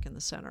God back in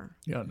the center.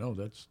 Yeah, no,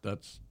 that's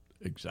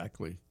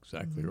exactly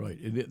right.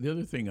 The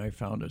other thing I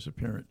found as a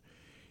parent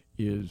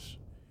is,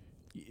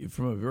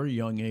 from a very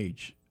young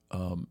age,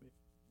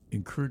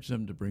 encourage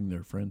them to bring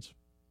their friends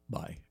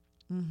by.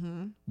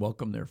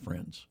 Welcome their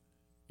friends,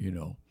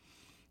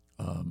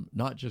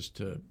 not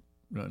just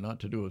not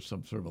to do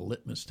some sort of a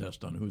litmus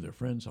test on who their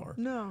friends are.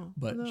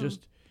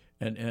 Just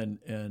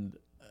and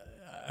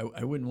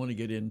I wouldn't want to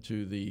get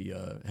into the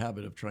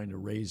habit of trying to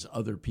raise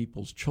other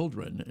people's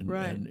children, and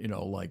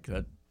like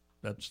that.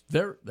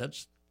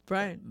 That's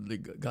right.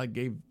 God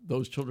gave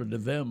those children to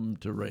them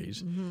to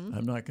raise.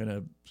 I'm not going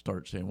to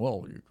start saying,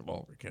 well, you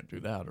can't do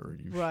that, or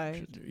you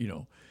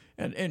should,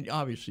 And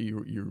obviously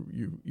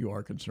you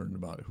are concerned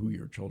about who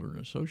your children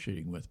are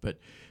associating with, but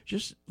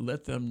just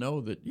let them know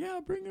that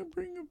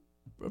bring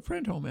a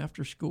friend home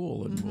after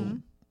school, and we'll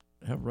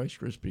have Rice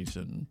Krispies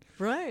and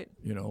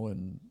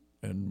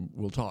and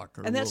we'll talk,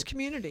 and that's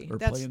community, or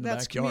that's, play in the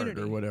that's backyard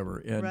community. or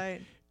whatever.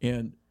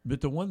 And but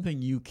the one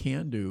thing you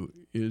can do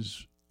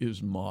is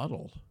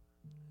model,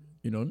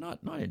 not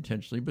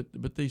intentionally,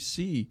 but they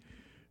see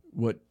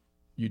what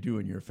you do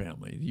in your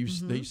family.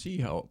 They see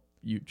how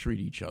you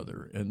treat each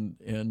other,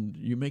 and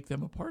you make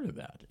them a part of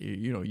that.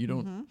 You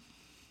don't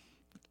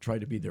try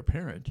to be their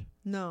parent.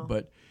 No.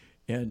 But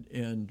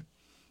and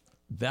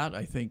that,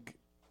 I think,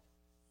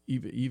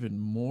 even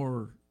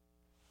more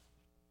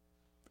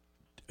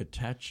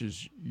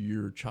attaches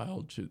your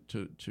child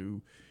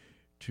to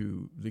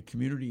the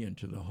community and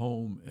to the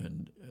home,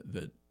 and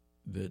that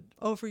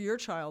for your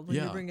child, when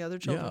you bring other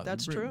children.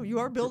 That's true. You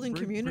are building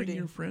community. Bring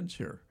your friends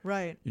here.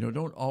 Right.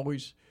 Don't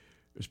always,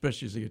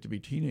 especially as they get to be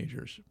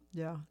teenagers.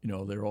 Yeah.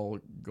 They're all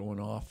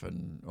going off,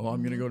 and I'm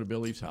going to go to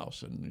Billy's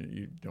house, and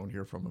you don't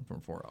hear from him for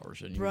 4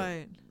 hours, and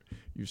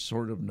you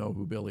sort of know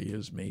who Billy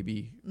is,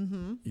 maybe.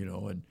 And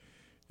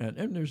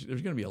there's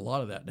going to be a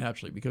lot of that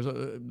naturally, because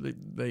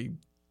they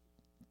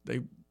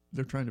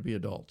they're trying to be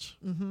adults,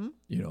 and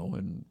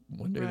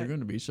one day Right. they're going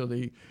to be. So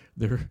they're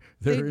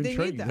They in need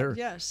training. that, they're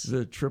yes.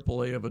 the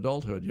AAA of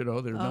adulthood. They're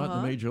not in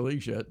the major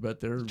leagues yet, but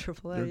they're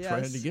AAA,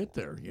 trying yes. to get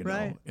there.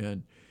 Right.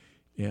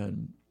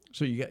 And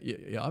so you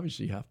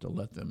obviously have to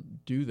let them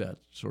do that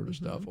sort of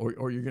stuff,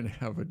 or you're going to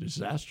have a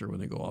disaster when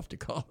they go off to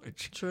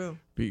college. True.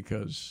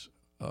 Because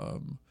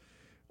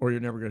or you're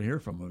never going to hear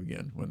from them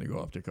again when they go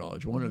off to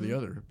college, one or the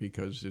other,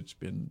 because it's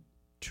been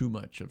too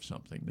much of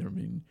something. I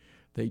mean,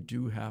 they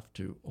do have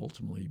to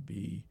ultimately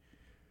be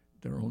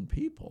their own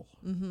people.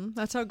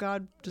 That's how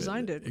God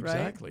designed it, right?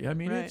 Exactly. I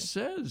mean, Right. it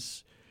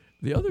says,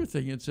 the other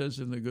thing it says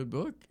in the good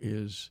book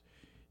is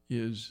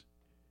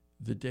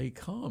the day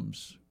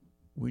comes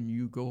when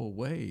you go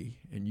away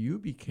and you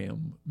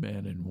become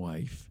man and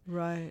wife,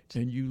 Right.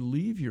 and you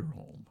leave your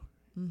home,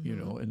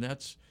 and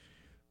it's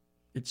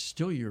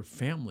still your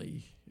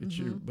family. It's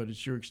but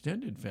it's your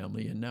extended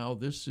family, and now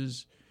this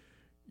is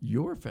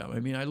your family. I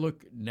mean, I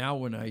look now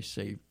when I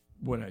say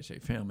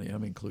family,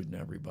 I'm including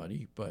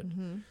everybody, but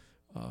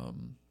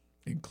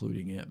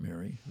including Aunt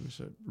Mary, who's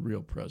a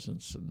real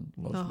presence and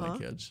loves my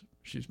kids.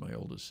 She's my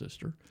oldest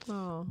sister.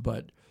 Oh.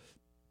 But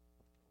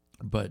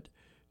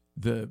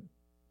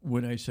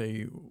when I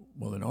say,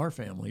 well, in our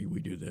family we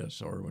do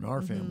this, or in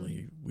our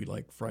family we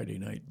like Friday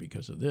night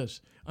because of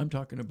this, I'm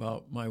talking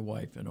about my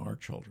wife and our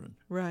children.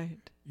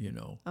 Right.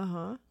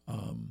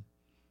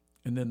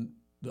 And then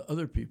the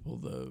other people,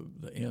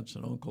 the aunts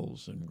and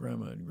uncles and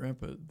grandma and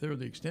grandpa, they're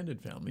the extended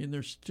family, and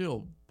they're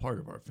still part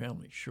of our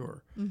family,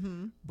 sure.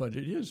 But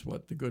it is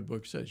what the good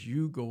book says.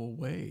 You go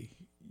away.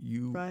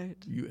 You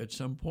at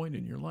some point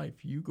in your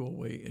life, you go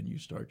away and you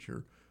start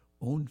your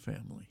own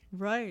family.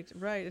 Right.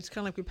 It's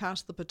kind of like we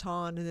pass the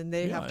baton, and then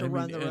they have to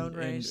run their own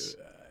race.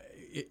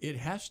 It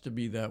has to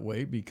be that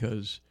way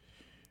because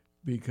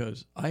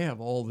I have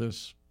all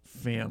this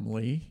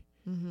family,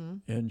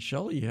 and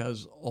Shelley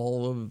has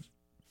all of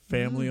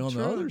family on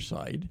the other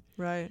side.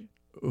 Right.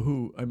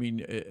 Who, I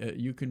mean,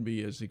 you can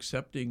be as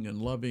accepting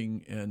and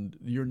loving, and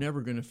you're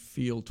never going to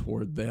feel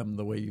toward them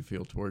the way you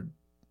feel toward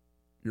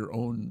your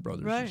own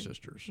brothers and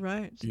sisters.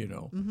 Right.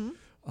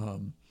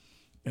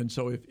 And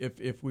so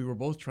if we were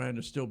both trying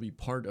to still be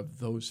part of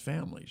those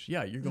families,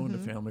 yeah, you're going to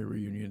family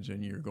reunions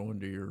and you're going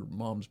to your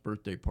mom's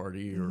birthday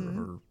party or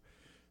her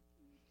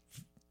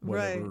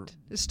whatever. Right.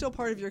 It's still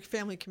part of your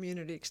family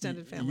community,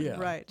 extended family. Yeah,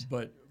 right.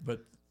 But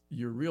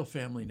your real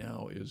family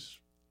now is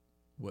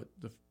what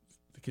the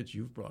kids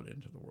you've brought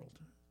into the world.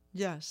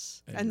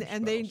 Yes. And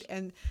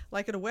And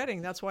like at a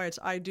wedding, that's why it's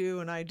I do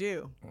and I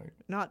do. Right.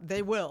 Not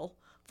they will,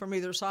 from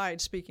either side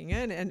speaking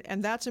in,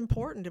 and that's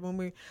important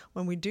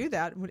when we do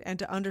that, and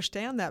to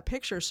understand that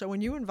picture. So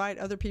when you invite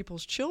other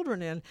people's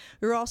children in,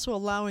 you're also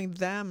allowing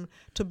them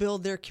to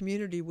build their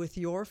community with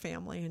your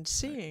family and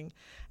seeing.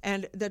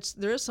 And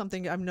there is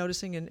something I'm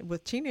noticing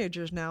with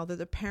teenagers now, that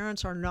the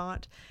parents are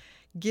not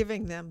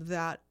giving them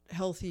that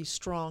healthy,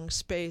 strong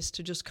space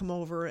to just come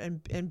over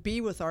and be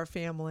with our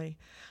family.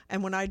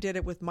 And when I did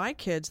it with my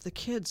kids, the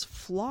kids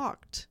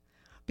flocked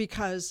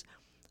because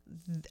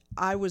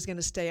I was going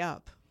to stay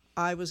up.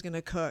 I was going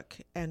to cook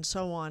and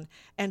so on.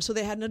 And so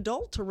they had an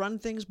adult to run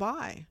things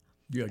by.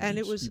 You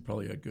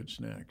probably had good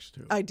snacks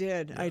too. I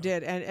did.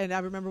 And I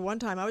remember one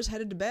time I was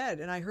headed to bed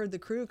and I heard the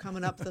crew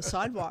coming up the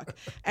sidewalk,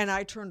 and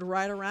I turned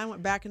right around,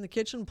 went back in the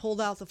kitchen, pulled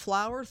out the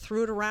flour,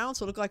 threw it around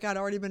so it looked like I'd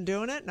already been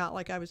doing it, not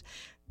like I was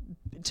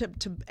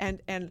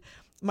and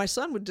my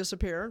son would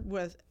disappear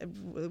with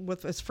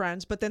his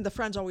friends, but then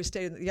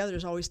the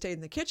others always stayed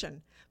in the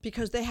kitchen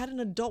because they had an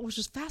adult, which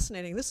was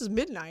fascinating. This is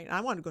midnight.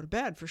 I wanted to go to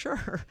bed for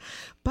sure.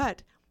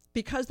 But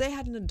because they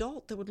had an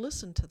adult that would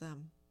listen to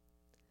them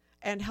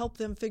and help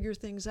them figure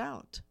things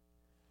out,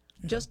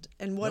 just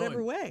in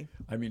whatever way.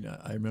 I mean,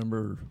 I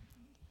remember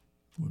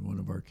when one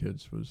of our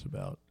kids was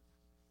about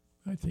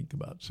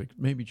 6,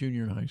 maybe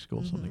junior in high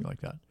school, something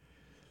like that.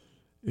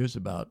 It was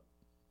about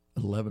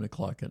 11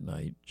 o'clock at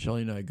night.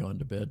 Shelley and I had gone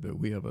to bed, but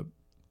we have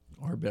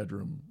our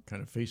bedroom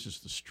kind of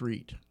faces the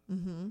street.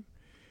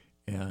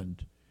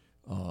 And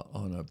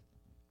on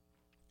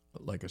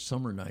a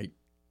summer night,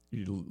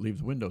 you leave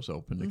the windows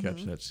open to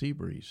catch that sea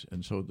breeze.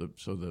 And so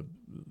the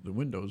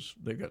windows,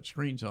 they've got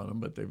screens on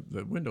them, but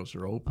the windows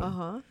are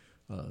open.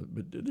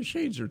 But the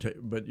shades are,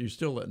 but you're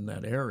still letting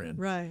that air in.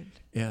 Right.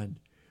 And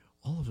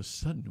all of a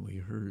sudden we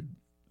heard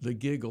the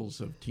giggles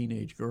of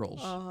teenage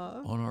girls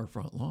on our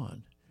front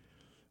lawn.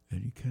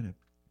 And you kind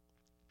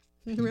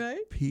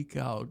of peek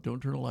out.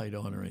 Don't turn a light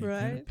on or anything.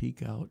 Kind of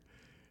peek out.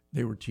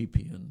 They were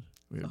teepeeing.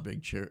 We had a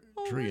big tree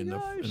in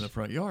the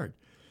front yard,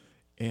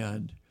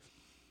 and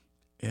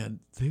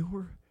they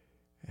were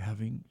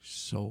having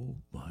so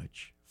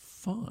much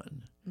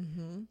fun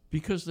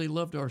because they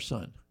loved our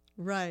son.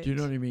 Right. Do you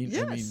know what I mean?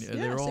 Yes. I mean, yes.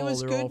 they're all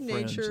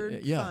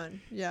good-natured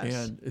fun. Yes.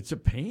 And it's a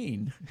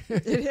pain.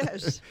 It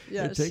is.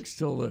 Yes. It takes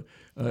till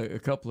a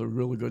couple of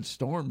really good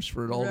storms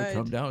for it all to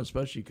come down,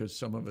 especially because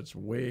some of it's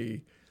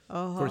way.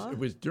 Of course, it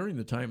was during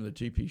the time of the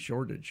TP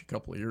shortage a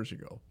couple of years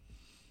ago.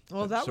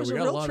 Well, that was a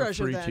real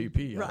treasure then. then. So we got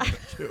a lot of free TP out of it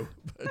too.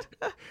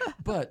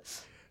 But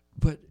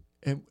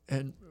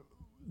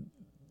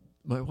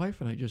my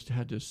wife and I just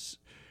had to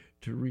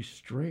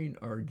restrain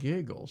our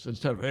giggles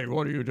instead of, hey,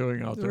 what are you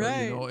doing out there?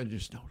 Right. You know, and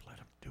just, no, let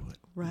them do it.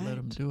 Right. Let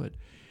them do it.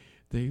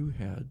 They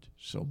had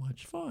so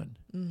much fun.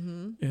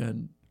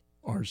 And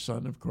our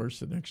son, of course,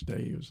 the next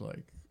day, he was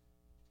like,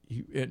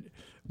 and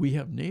we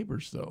have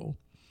neighbors, though,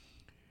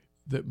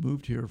 that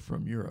moved here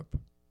from Europe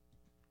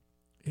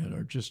and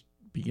are just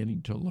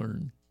beginning to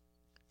learn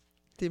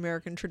the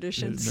American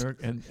traditions.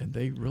 And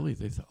they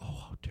thought, oh,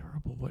 how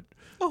terrible!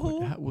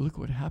 Look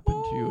what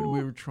happened to you. And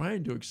we were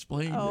trying to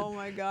explain. Oh that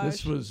my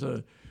gosh!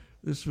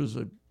 This was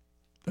a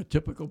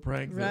typical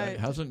prank that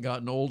hasn't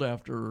gotten old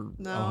after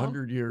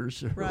 100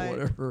 years or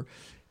whatever.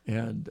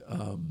 And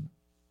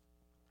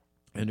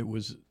it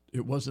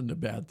wasn't a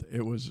bad thing.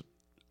 It was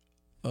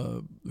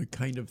the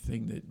kind of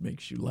thing that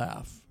makes you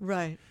laugh.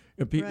 Right.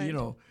 You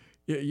know.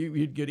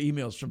 You'd get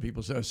emails from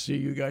people saying, "See,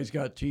 you guys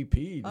got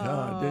TP'd,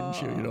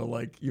 didn't you? You know,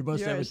 like you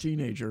must have a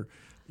teenager,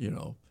 you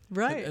know,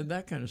 right, and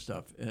that kind of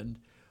stuff." And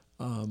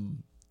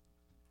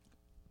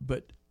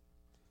but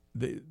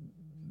they're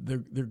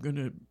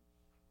gonna,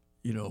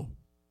 you know,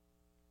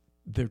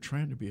 they're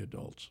trying to be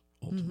adults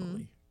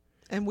ultimately.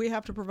 And we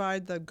have to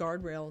provide the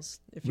guardrails,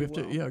 if you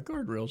will.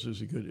 Guardrails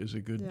is a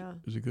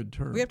good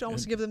term. We have to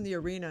almost give them the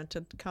arena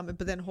to come,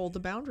 but then hold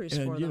the boundaries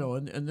for them. You know,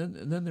 and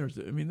then there's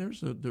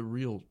the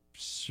real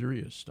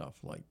serious stuff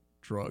like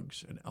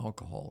drugs and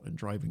alcohol and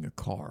driving a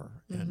car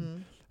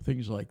and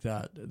things like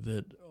that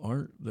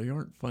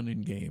aren't fun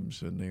in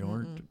games, and they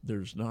aren't.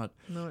 There's not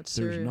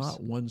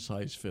one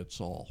size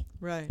fits all.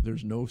 Right.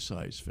 There's no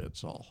size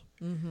fits all.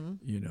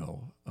 You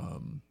know,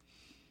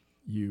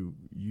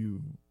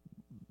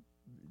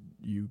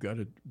 you got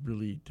to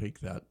really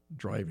take that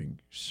driving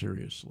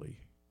seriously.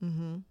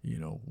 You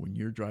know, when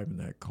you're driving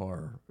that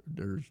car,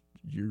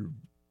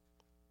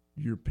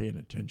 you're paying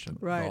attention.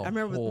 Right. I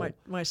remember with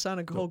my son,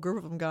 a whole group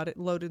of them got it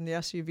loaded in the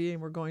SUV,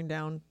 and we're going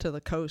down to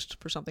the coast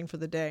for something for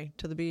the day,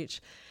 to the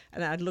beach.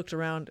 And I looked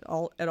around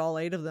at all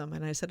 8 of them,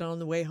 and I said, on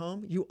the way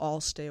home, you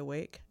all stay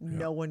awake.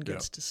 No one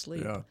gets to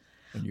sleep. Yeah.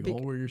 And you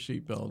all wear your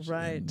seatbelts.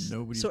 Right.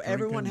 Nobody's so drinking,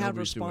 everyone had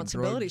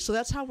responsibility. So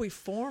that's how we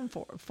form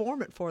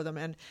it for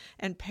them.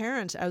 And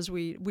parents, as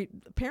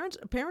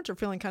parents are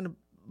feeling kind of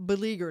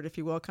beleaguered, if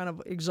you will, kind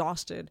of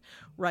exhausted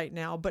right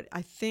now. But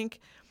I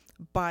think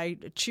by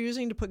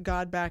choosing to put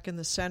God back in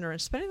the center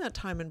and spending that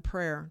time in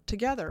prayer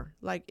together,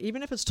 like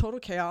even if it's total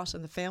chaos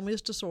and the family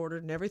is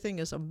disordered and everything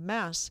is a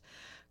mess,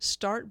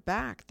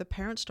 the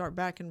parents start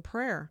back in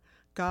prayer.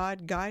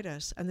 God, guide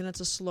us. And then it's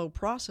a slow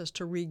process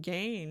to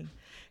regain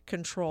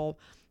control.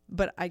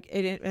 But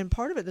and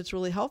part of it that's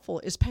really helpful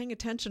is paying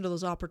attention to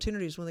those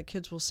opportunities when the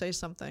kids will say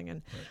something.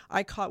 And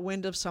I caught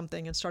wind of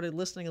something and started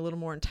listening a little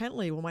more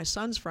intently. When my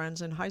son's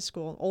friends in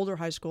older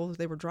high school,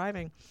 they were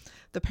driving,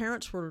 the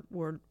parents were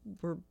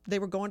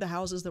going to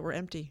houses that were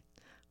empty,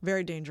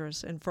 very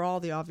dangerous, and for all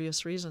the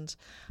obvious reasons.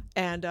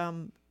 And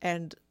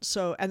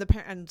some of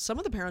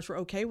the parents were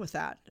okay with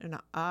that, and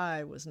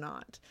I was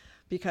not,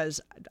 because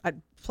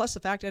plus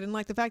the fact I didn't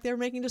like the fact they were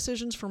making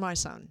decisions for my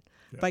son.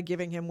 By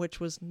giving him, which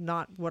was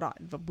not what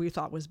we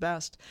thought was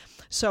best.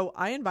 So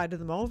I invited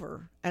them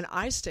over, and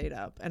I stayed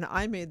up, and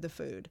I made the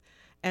food,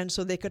 and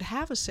so they could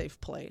have a safe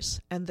place,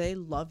 and they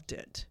loved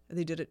it.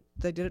 They did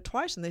it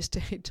twice, and they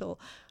stayed till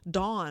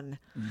dawn,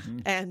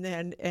 and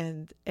then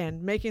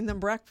and making them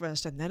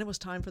breakfast, and then it was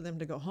time for them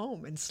to go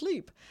home and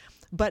sleep.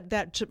 But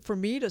for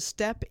me to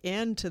step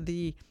into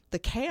the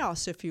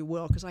chaos, if you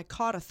will, because I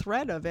caught a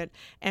thread of it,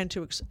 and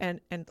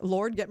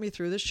Lord, get me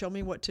through this, show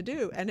me what to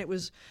do. And it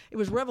was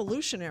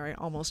revolutionary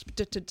almost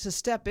to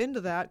step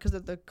into that, because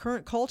the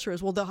current culture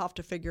is, well, they'll have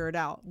to figure it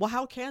out. Well,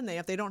 how can they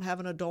if they don't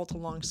have an adult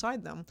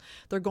alongside them?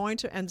 They're going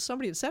to, and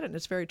somebody had said it, and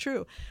it's very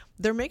true,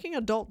 they're making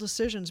adult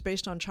decisions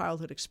based on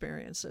childhood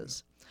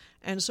experiences.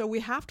 And so we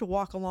have to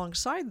walk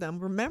alongside them,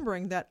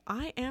 remembering that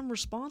I am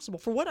responsible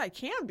for what I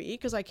can be,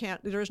 because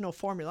there is no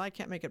formula. I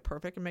can't make it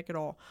perfect and make it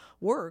all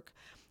work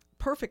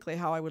perfectly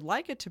how I would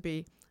like it to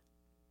be.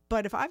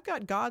 But if I've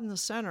got God in the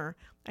center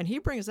and he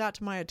brings that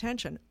to my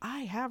attention,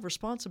 I have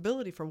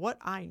responsibility for what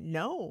I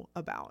know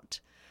about.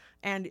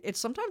 And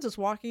sometimes it's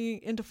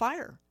walking into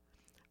fire,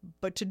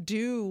 but to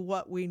do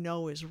what we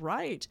know is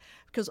right,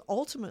 because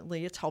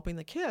ultimately it's helping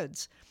the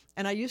kids.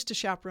 And I used to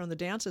chaperone the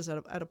dances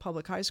at a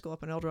public high school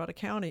up in El Dorado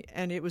County,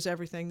 and it was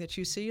everything that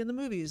you see in the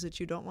movies that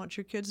you don't want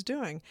your kids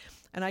doing.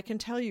 And I can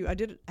tell you, I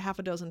did it half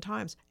a dozen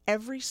times.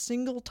 Every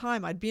single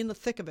time I'd be in the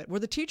thick of it, where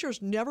the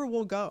teachers never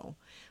will go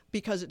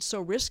because it's so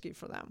risky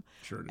for them.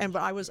 Sure.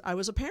 But I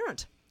was a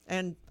parent,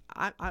 and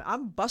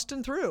I'm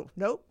busting through.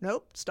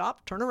 Nope,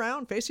 stop, turn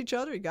around, face each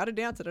other. You got to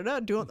dance,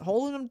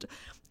 holding them.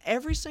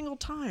 Every single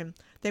time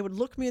they would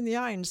look me in the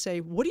eye and say,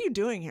 "What are you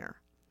doing here?"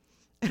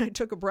 And I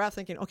took a breath,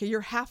 thinking, okay, you're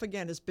half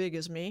again as big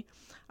as me.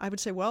 I would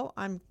say, well,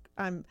 I'm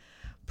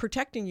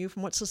protecting you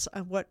from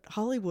what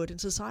Hollywood and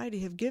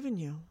society have given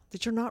you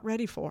that you're not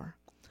ready for.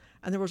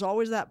 And there was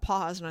always that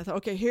pause, and I thought,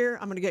 okay, here,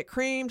 I'm going to get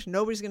creamed.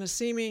 Nobody's going to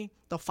see me.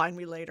 They'll find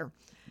me later.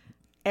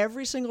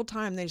 Every single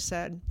time they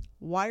said,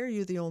 why are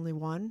you the only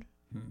one?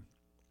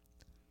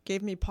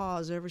 Gave me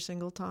pause every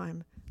single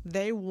time.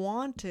 They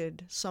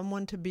wanted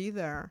someone to be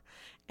there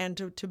and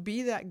to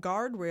be that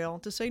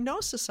guardrail to say,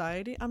 no,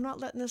 society, I'm not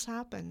letting this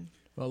happen.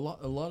 Well,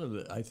 a lot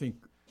of I think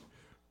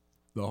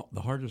one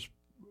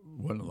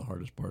of the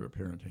hardest part of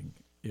parenting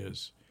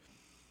is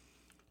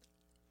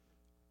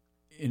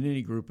in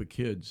any group of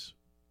kids,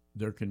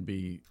 there can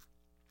be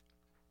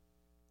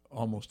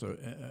almost a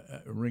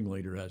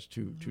ringleader has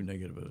too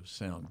negative a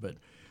sound, but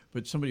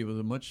somebody with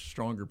a much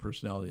stronger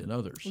personality than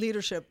others.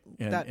 Leadership.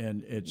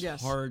 And it's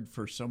yes. hard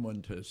for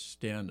someone to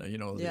stand,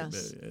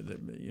 Yes.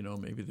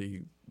 Maybe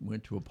they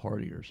went to a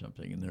party or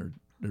something and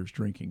there's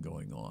drinking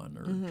going on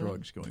or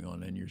drugs going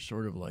on, and you're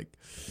sort of like,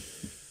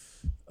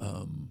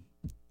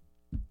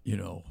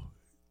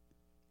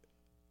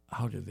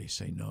 how do they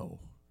say no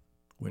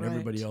when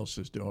everybody else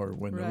is doing, or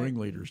when the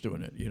ringleader's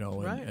doing it,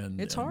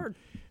 and it's hard.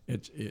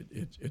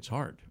 It's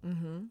hard.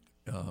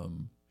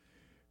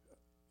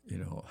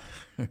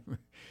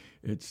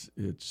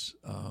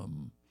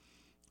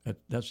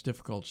 That's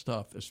difficult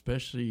stuff,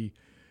 especially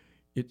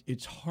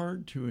it's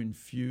hard to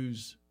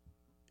infuse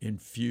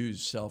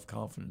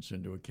self-confidence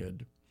into a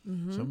kid.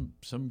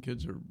 Some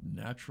kids are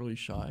naturally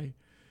shy,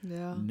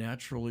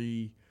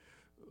 naturally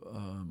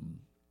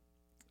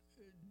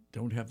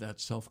don't have that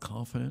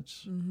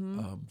self-confidence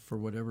for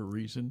whatever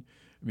reason.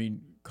 I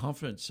mean,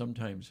 confidence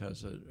sometimes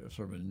has a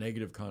sort of a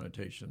negative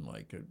connotation,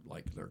 like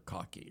they're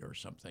cocky or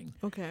something.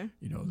 Okay.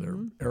 They're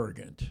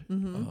arrogant.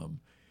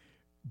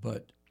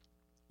 But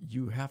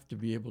you have to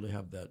be able to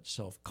have that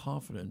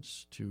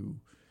self-confidence to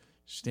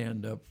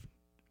stand up,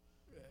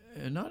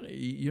 and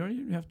you don't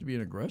even have to be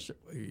an aggressive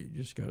way. You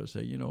just got to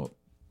say,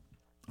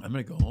 I'm going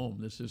to go home.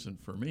 This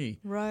isn't for me.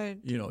 Right.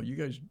 You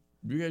guys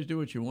do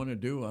what you want to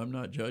do. I'm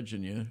not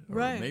judging you. Or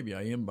maybe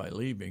I am by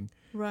leaving.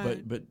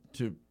 Right. But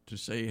to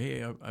say,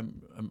 hey,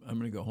 I'm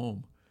going to go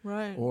home.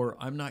 Right. Or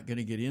I'm not going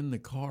to get in the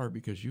car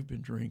because you've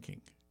been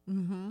drinking.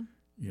 And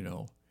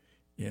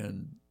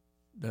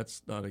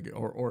that's not a good,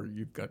 or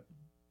you've got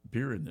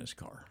beer in this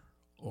car.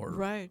 Or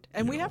right.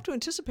 And we have to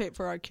anticipate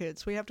for our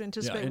kids. We have to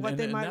anticipate what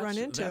they might run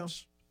into.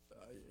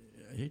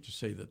 I hate to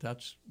say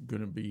that's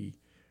going to be,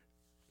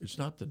 it's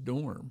not the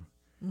norm,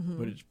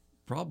 but it's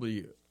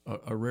probably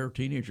a rare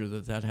teenager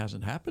that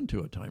hasn't happened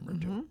to a time or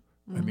two.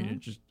 I mean,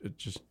 it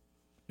just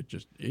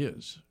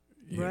is,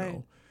 you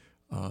know.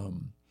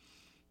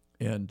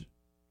 And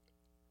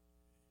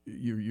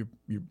you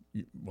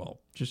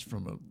well, just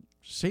from a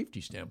safety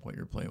standpoint,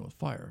 you're playing with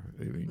fire.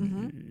 I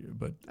mean,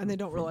 and they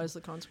don't realize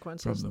the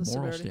consequences from the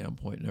moral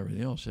standpoint and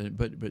everything else.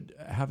 But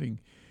having,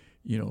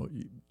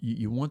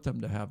 you want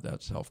them to have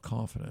that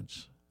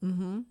self-confidence,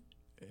 but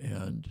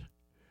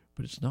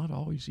it's not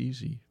always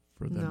easy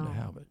for them to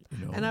have it.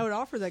 And I would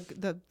offer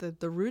that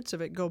the roots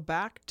of it go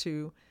back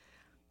to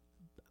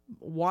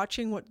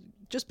watching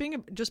just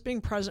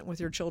being present with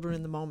your children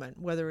in the moment,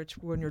 whether it's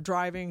when you're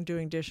driving,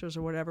 doing dishes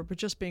or whatever, but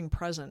just being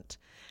present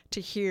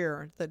to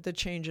hear the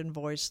change in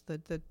voice,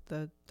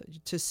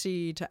 to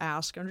see, to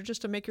ask, or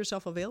just to make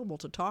yourself available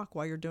to talk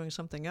while you're doing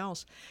something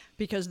else,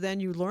 because then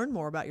you learn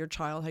more about your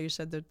child, how you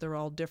said that they're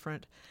all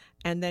different,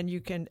 and then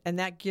and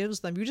that gives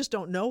them, you just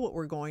don't know what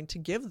we're going to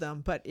give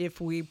them, but if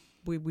we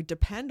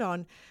depend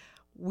on,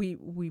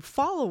 we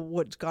follow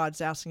what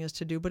God's asking us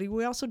to do, but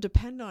we also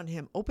depend on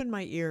Him. Open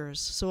my ears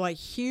so I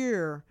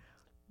hear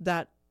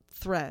that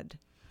thread,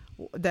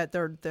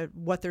 that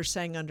what they're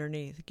saying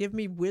underneath. Give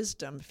me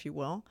wisdom, if you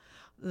will,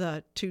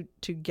 to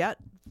get,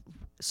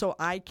 so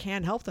I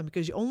can help them,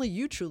 because only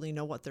you truly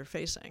know what they're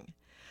facing.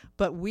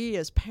 But we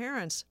as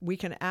parents, we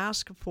can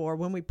ask for,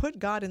 when we put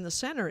God in the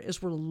center,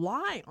 is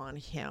rely on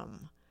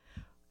Him.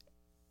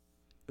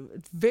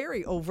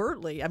 Very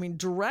overtly, I mean,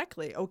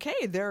 directly. Okay,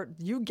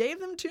 you gave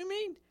them to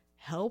me.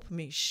 Help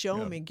me,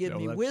 show me, give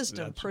me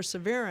wisdom,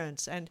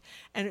 perseverance, and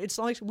it's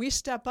like we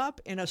step up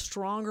in a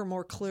stronger,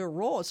 more clear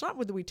role. It's not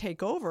whether we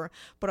take over,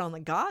 but on the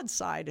God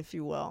side, if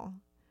you will,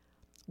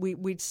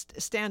 we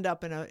stand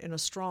up in a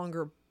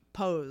stronger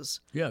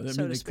pose. Yeah,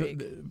 so to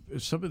speak.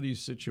 Some of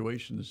these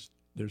situations,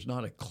 there's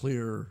not a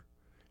clear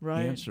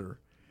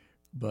answer,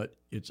 but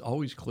it's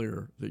always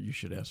clear that you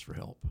should ask for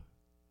help.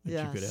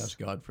 That you could ask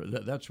God for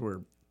that. That's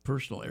where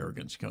personal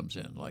arrogance comes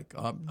in. Like,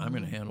 I'm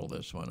going to handle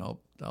this one.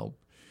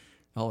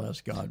 I'll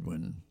ask God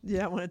when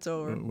it's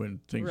over, when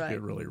things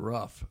get really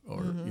rough,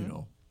 or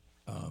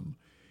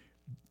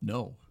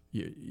no,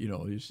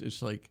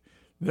 it's like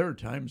there are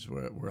times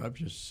where I've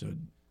just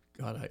said,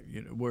 God,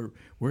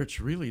 where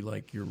it's really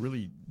like you're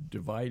really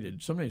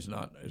divided. Sometimes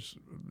not as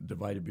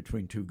divided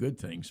between two good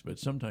things, but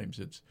sometimes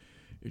it's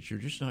you're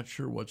just not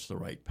sure what's the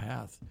right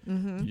path.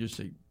 You just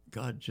say,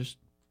 God,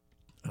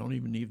 I don't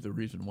even need the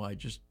reason why.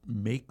 Just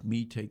make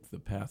me take the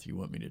path you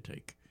want me to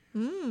take.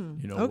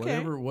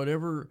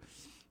 Whatever.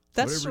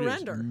 That's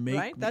surrender,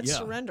 right? That's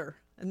surrender,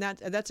 and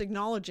that's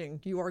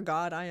acknowledging you are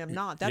God, I am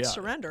not. That's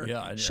surrender.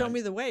 Yeah, show me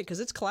the way, because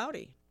it's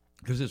cloudy.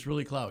 Because it's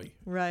really cloudy,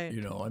 right?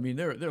 I mean,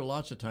 there are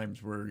lots of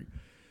times where,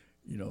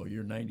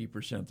 you're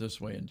 90%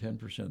 this way and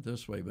 10%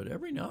 this way, but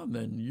every now and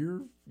then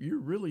you're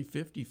really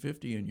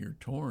 50-50 and you're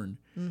torn.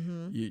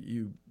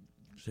 You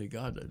say,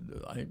 God,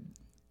 I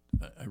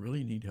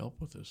really need help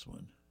with this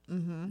one.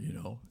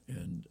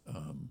 and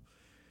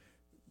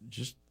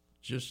just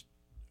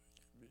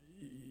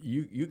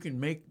you can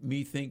make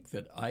me think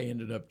that I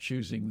ended up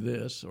choosing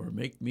this, or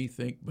make me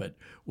think, but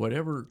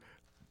whatever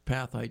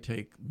path I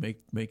take,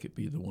 make it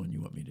be the one you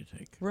want me to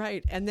take.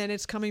 Right. And then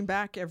it's coming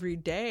back every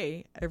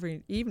day,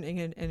 every evening,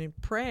 and in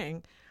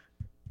praying,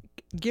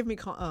 give me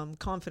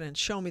confidence,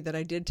 show me that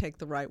I did take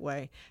the right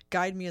way,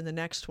 guide me in the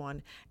next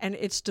one. And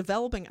it's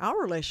developing our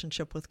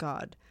relationship with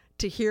God,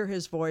 to hear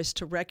his voice,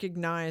 to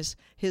recognize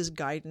his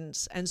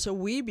guidance. And so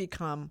we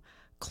become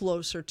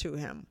closer to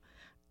him.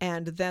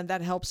 And then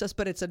that helps us,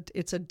 but it's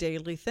a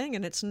daily thing,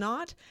 and it's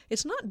not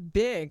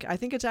big. I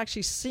think it's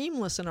actually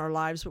seamless in our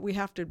lives, but we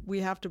have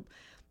to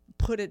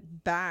put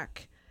it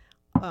back,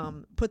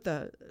 put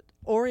the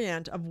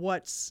orient of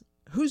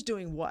who's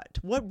doing what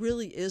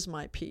really is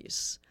my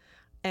peace,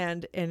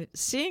 and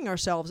seeing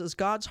ourselves as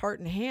God's heart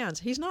and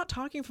hands. He's not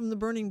talking from the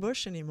burning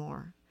bush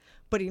anymore,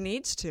 but he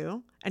needs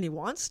to, and he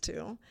wants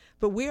to.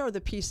 But we are the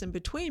peace in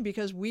between,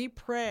 because we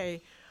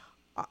pray.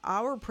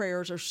 Our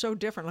prayers are so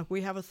different. Like,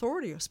 we have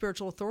authority,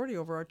 spiritual authority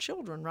over our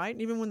children, right?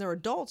 And even when they're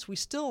adults, we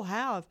still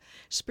have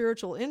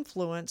spiritual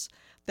influence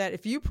that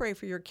if you pray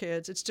for your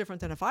kids, it's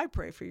different than if I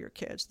pray for your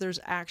kids. There's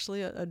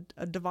actually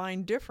a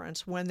divine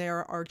difference when they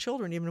are our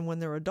children, even when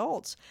they're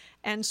adults.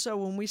 And so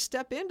when we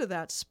step into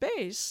that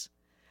space,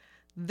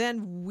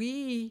 then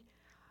we...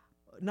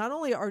 Not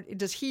only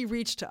does he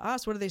reach to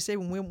us, what do they say?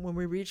 When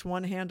we reach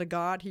one hand to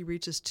God, he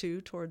reaches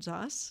two towards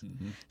us.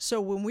 Mm-hmm.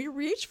 So when we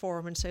reach for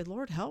him and say,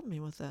 Lord, help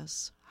me with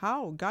this.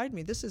 How? Guide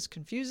me. This is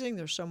confusing.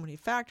 There's so many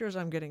factors.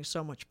 I'm getting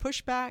so much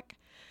pushback.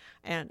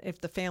 And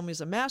if the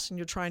family's a mess and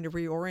you're trying to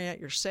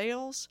reorient your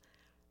sails,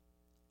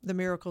 the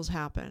miracles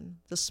happen.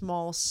 The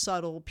small,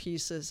 subtle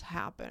pieces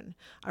happen.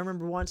 I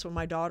remember once when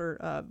my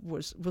daughter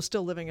was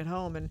still living at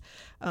home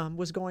and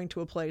was going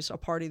to a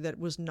party that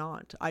was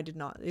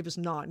it was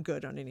not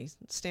good on any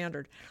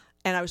standard.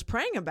 And I was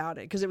praying about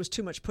it because it was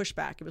too much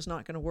pushback. It was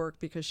not going to work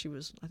because she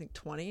was, I think,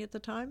 20 at the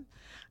time.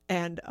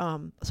 And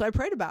so I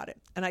prayed about it.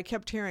 And I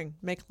kept hearing,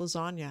 make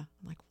lasagna.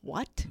 I'm like,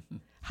 what?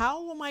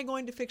 How am I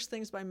going to fix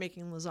things by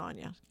making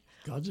lasagna?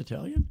 God's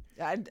Italian?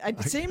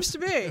 It seems to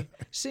be.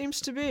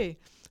 Seems to be.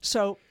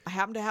 So I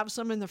happened to have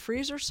some in the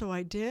freezer, so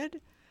I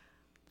did.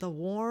 The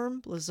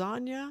warm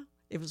lasagna.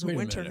 It was a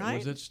winter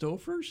night. Was it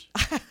Stouffer's?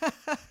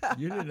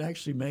 You didn't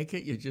actually make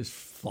it? You just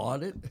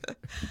thought it?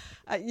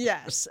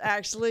 Yes,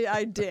 actually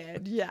I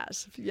did.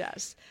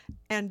 Yes.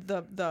 And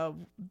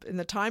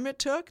the time it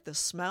took, the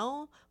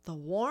smell, the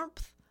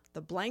warmth,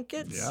 the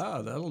blankets.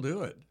 Yeah, that'll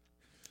do it.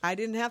 I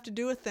didn't have to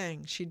do a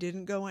thing. She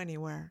didn't go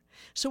anywhere.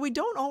 So we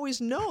don't always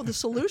know the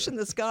solution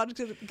that God's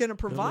going to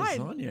provide.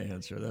 The lasagna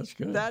answer. That's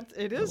good. That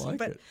it is.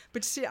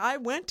 But see, I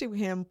went to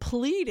him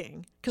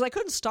pleading because I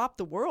couldn't stop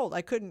the world.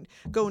 I couldn't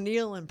go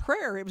kneel in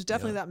prayer. It was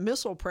definitely that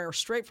missile prayer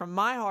straight from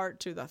my heart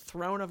to the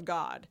throne of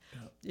God.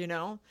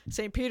 Yeah.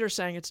 St. Peter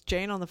saying, it's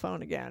Jane on the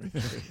phone again.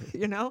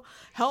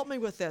 Help me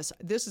with this.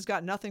 This has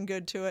got nothing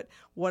good to it.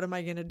 What am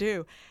I going to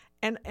do?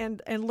 And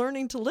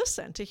learning to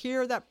listen, to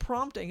hear that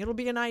prompting. It'll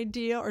be an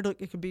idea, or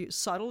it could be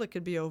subtle, it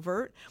could be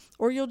overt,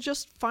 or you'll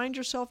just find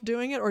yourself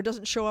doing it, or it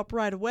doesn't show up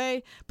right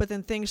away, but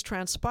then things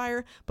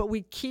transpire. But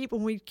when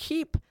we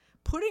keep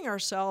putting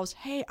ourselves,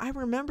 hey, I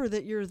remember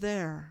that you're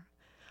there.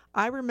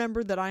 I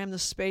remember that I am the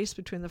space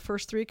between the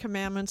first 3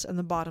 commandments and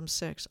the bottom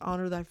 6.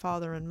 Honor thy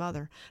father and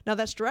mother. Now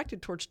that's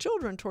directed towards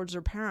children, towards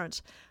their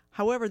parents.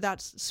 However,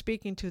 that's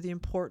speaking to the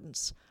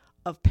importance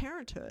of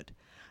parenthood.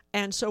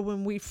 And so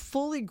when we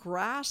fully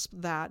grasp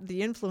that,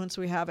 the influence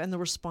we have and the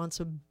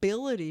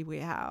responsibility we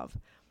have,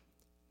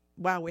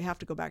 wow, we have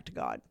to go back to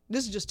God.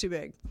 This is just too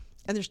big.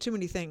 And there's too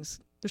many things.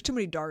 There's too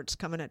many darts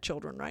coming at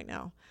children right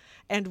now.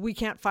 And we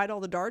can't fight all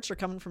the darts. They're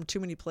coming from too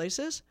many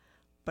places.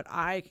 But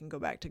I can go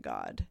back to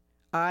God.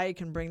 I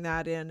can bring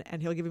that in,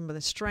 and he'll give him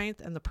the strength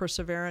and the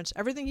perseverance.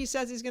 Everything he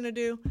says he's going to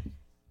do,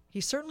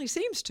 he certainly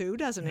seems to,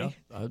 doesn't he?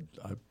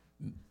 I've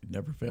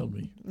never failed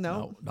me.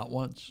 No. Not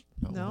once.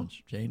 Not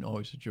once. Jane,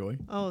 always a joy.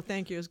 Oh,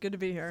 thank you. It's good to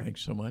be here.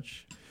 Thanks so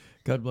much.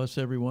 God bless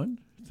everyone.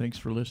 Thanks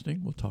for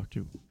listening. We'll talk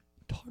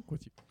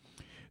with you.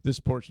 This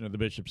portion of the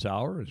Bishop's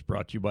Hour is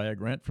brought to you by a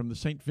grant from the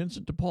St.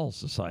 Vincent de Paul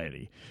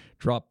Society.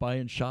 Drop by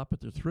and shop at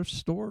their thrift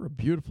store, a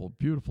beautiful,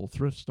 beautiful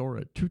thrift store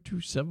at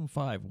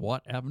 2275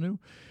 Watt Avenue.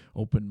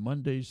 Open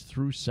Mondays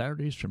through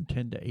Saturdays from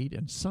 10 to 8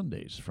 and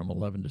Sundays from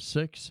 11 to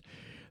 6.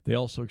 They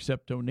also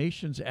accept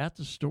donations at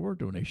the store,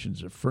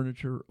 donations of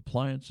furniture,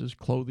 appliances,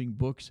 clothing,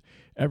 books,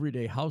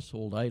 everyday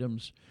household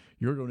items.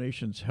 Your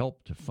donations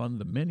help to fund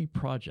the many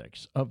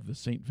projects of the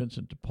St.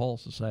 Vincent de Paul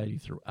Society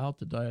throughout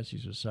the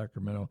Diocese of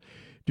Sacramento.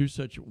 Do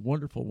such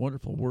wonderful,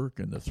 wonderful work,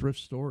 and the thrift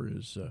store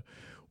is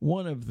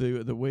one of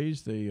the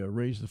ways they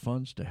raise the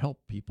funds to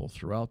help people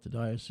throughout the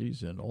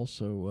diocese, and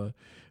also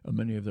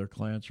many of their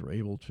clients are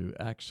able to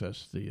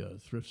access the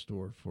thrift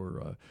store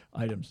for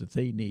items that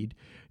they need.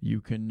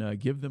 You can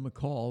give them a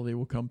call. They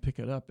will come pick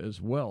it up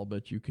as well,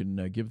 but you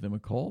can give them a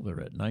call.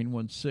 They're at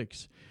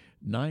 916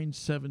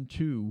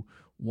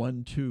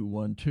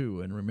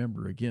 972-1212. And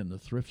remember, again, the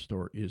thrift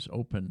store is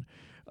open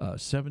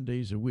 7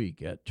 days a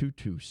week at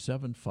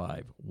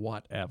 2275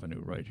 Watt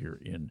Avenue right here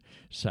in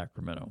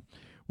Sacramento.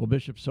 Well,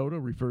 Bishop Soto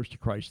refers to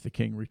Christ the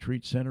King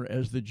Retreat Center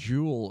as the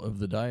jewel of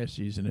the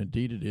diocese, and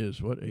indeed it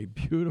is. What a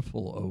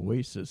beautiful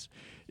oasis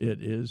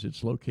it is.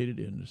 It's located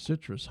in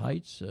Citrus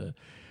Heights,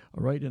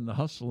 right in the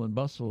hustle and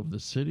bustle of the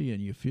city,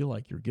 and you feel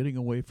like you're getting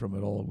away from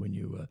it all when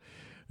you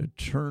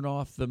turn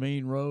off the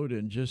main road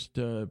and just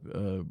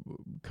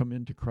come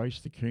into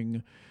Christ the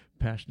King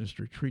Passionist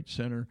Retreat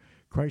Center.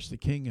 Christ the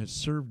King has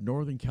served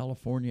Northern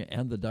California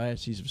and the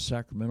Diocese of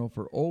Sacramento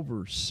for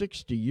over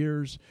 60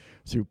 years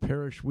through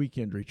parish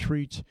weekend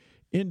retreats,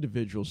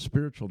 individual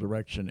spiritual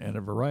direction, and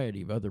a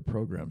variety of other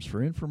programs.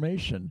 For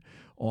information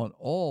on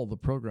all the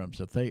programs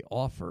that they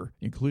offer,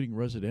 including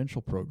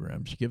residential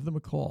programs, give them a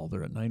call.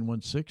 They're at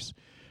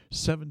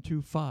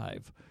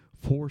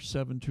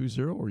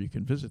 916-725-4720, or you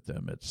can visit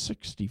them at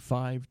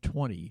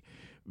 6520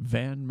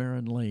 Van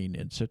Maren Lane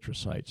in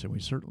Citrus Heights. And we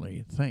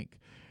certainly thank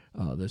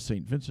the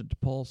St. Vincent de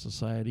Paul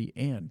Society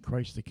and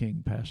Christ the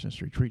King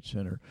Passionist Retreat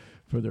Center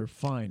for their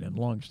fine and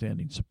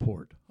long-standing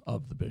support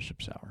of the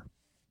Bishop's Hour.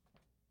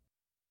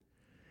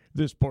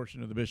 This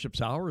portion of the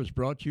Bishop's Hour is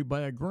brought to you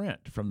by a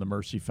grant from the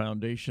Mercy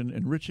Foundation,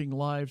 enriching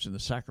lives in the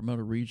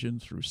Sacramento region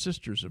through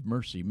Sisters of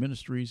Mercy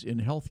ministries in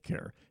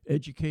healthcare,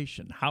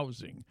 education,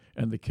 housing,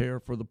 and the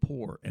care for the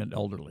poor and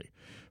elderly.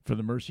 For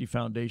the Mercy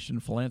Foundation,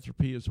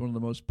 philanthropy is one of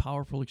the most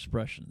powerful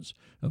expressions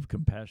of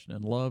compassion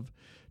and love.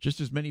 Just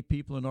as many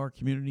people in our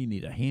community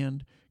need a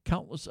hand,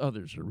 countless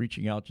others are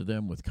reaching out to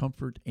them with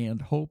comfort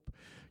and hope.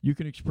 You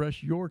can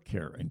express your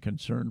care and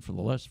concern for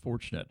the less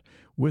fortunate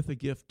with a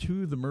gift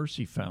to the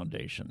Mercy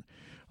Foundation.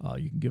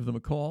 You can give them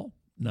a call,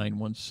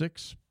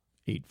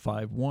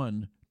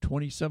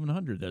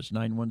 916-851-2700. That's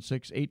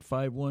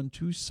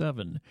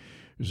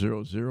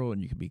 916-851-2700.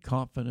 And you can be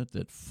confident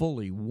that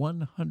fully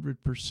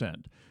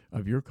 100%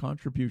 of your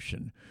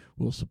contribution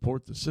will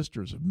support the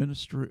Sisters of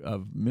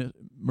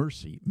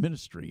Mercy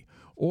Ministry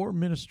or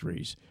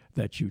ministries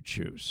that you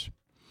choose.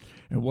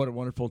 And what a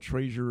wonderful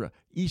treasure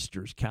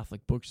Easter's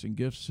Catholic Books and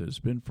Gifts has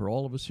been for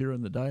all of us here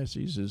in the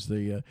diocese as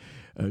they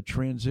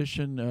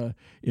transition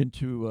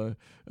into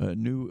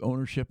new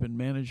ownership and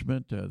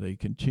management. They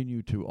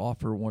continue to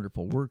offer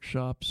wonderful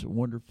workshops,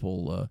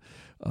 wonderful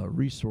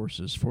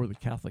resources for the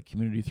Catholic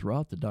community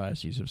throughout the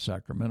Diocese of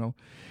Sacramento.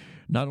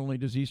 Not only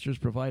does Easter's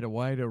provide a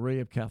wide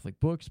array of Catholic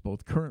books,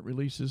 both current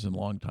releases and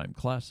longtime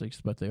classics,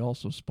 but they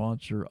also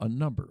sponsor a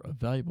number of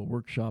valuable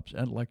workshops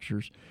and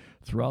lectures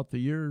throughout the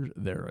year.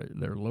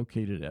 They're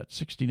located at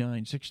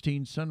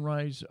 6916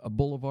 Sunrise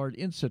Boulevard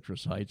in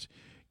Citrus Heights.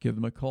 Give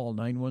them a call,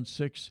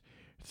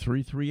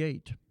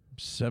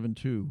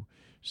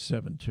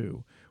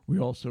 916-338-7272. We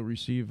also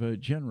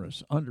receive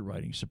generous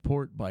underwriting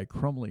support by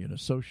Crumley &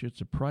 Associates,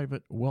 a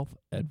private wealth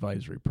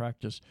advisory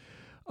practice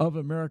of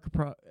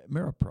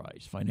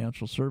Ameriprise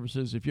Financial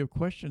Services. If you have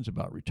questions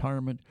about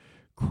retirement,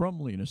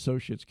 Crumley &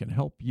 Associates can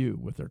help you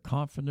with their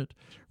confident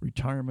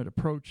retirement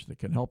approach that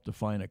can help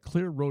define a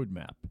clear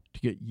roadmap to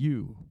get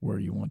you where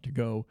you want to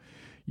go.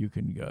 You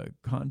can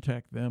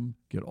contact them,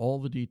 get all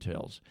the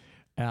details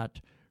at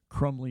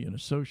Crumley &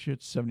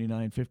 Associates,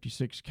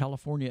 7956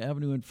 California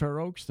Avenue in Fair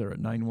Oaks. They're at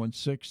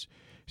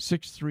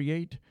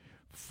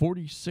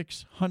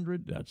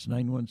 916-638-4600. That's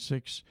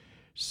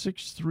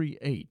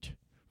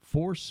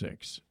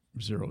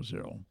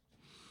 916-638-4600.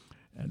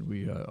 And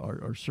we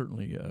are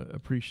certainly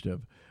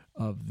appreciative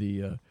of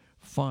the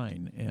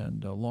fine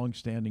and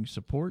long-standing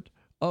support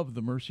of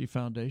the Mercy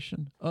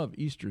Foundation, of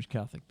Easter's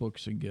Catholic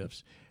Books and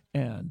Gifts,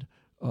 and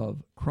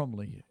of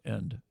Crumley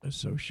and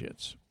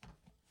Associates.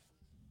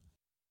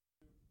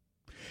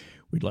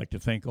 We'd like to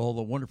thank all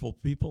the wonderful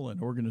people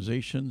and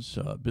organizations,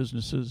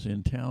 businesses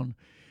in town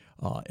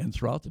and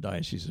throughout the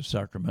Diocese of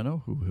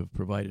Sacramento who have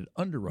provided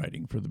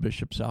underwriting for the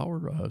Bishop's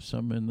Hour,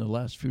 some in the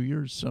last few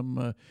years,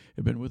 some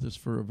have been with us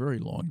for a very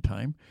long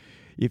time.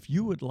 If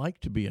you would like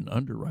to be an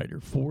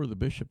underwriter for the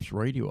Bishop's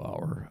Radio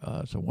Hour,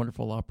 it's a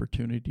wonderful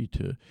opportunity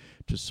to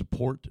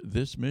support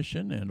this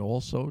mission and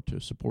also to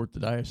support the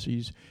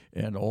diocese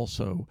and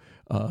also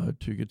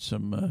to get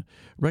some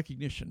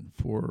recognition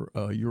for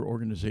your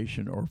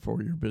organization or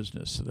for your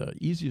business. The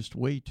easiest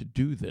way to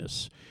do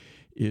this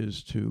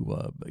is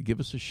to give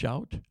us a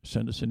shout,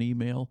 send us an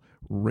email,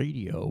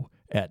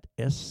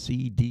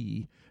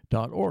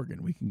 radio@scd.org,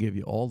 and we can give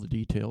you all the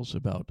details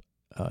about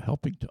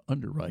helping to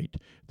underwrite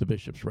the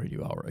Bishop's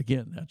Radio Hour.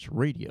 Again, that's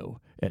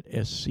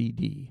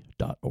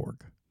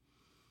radio@scd.org.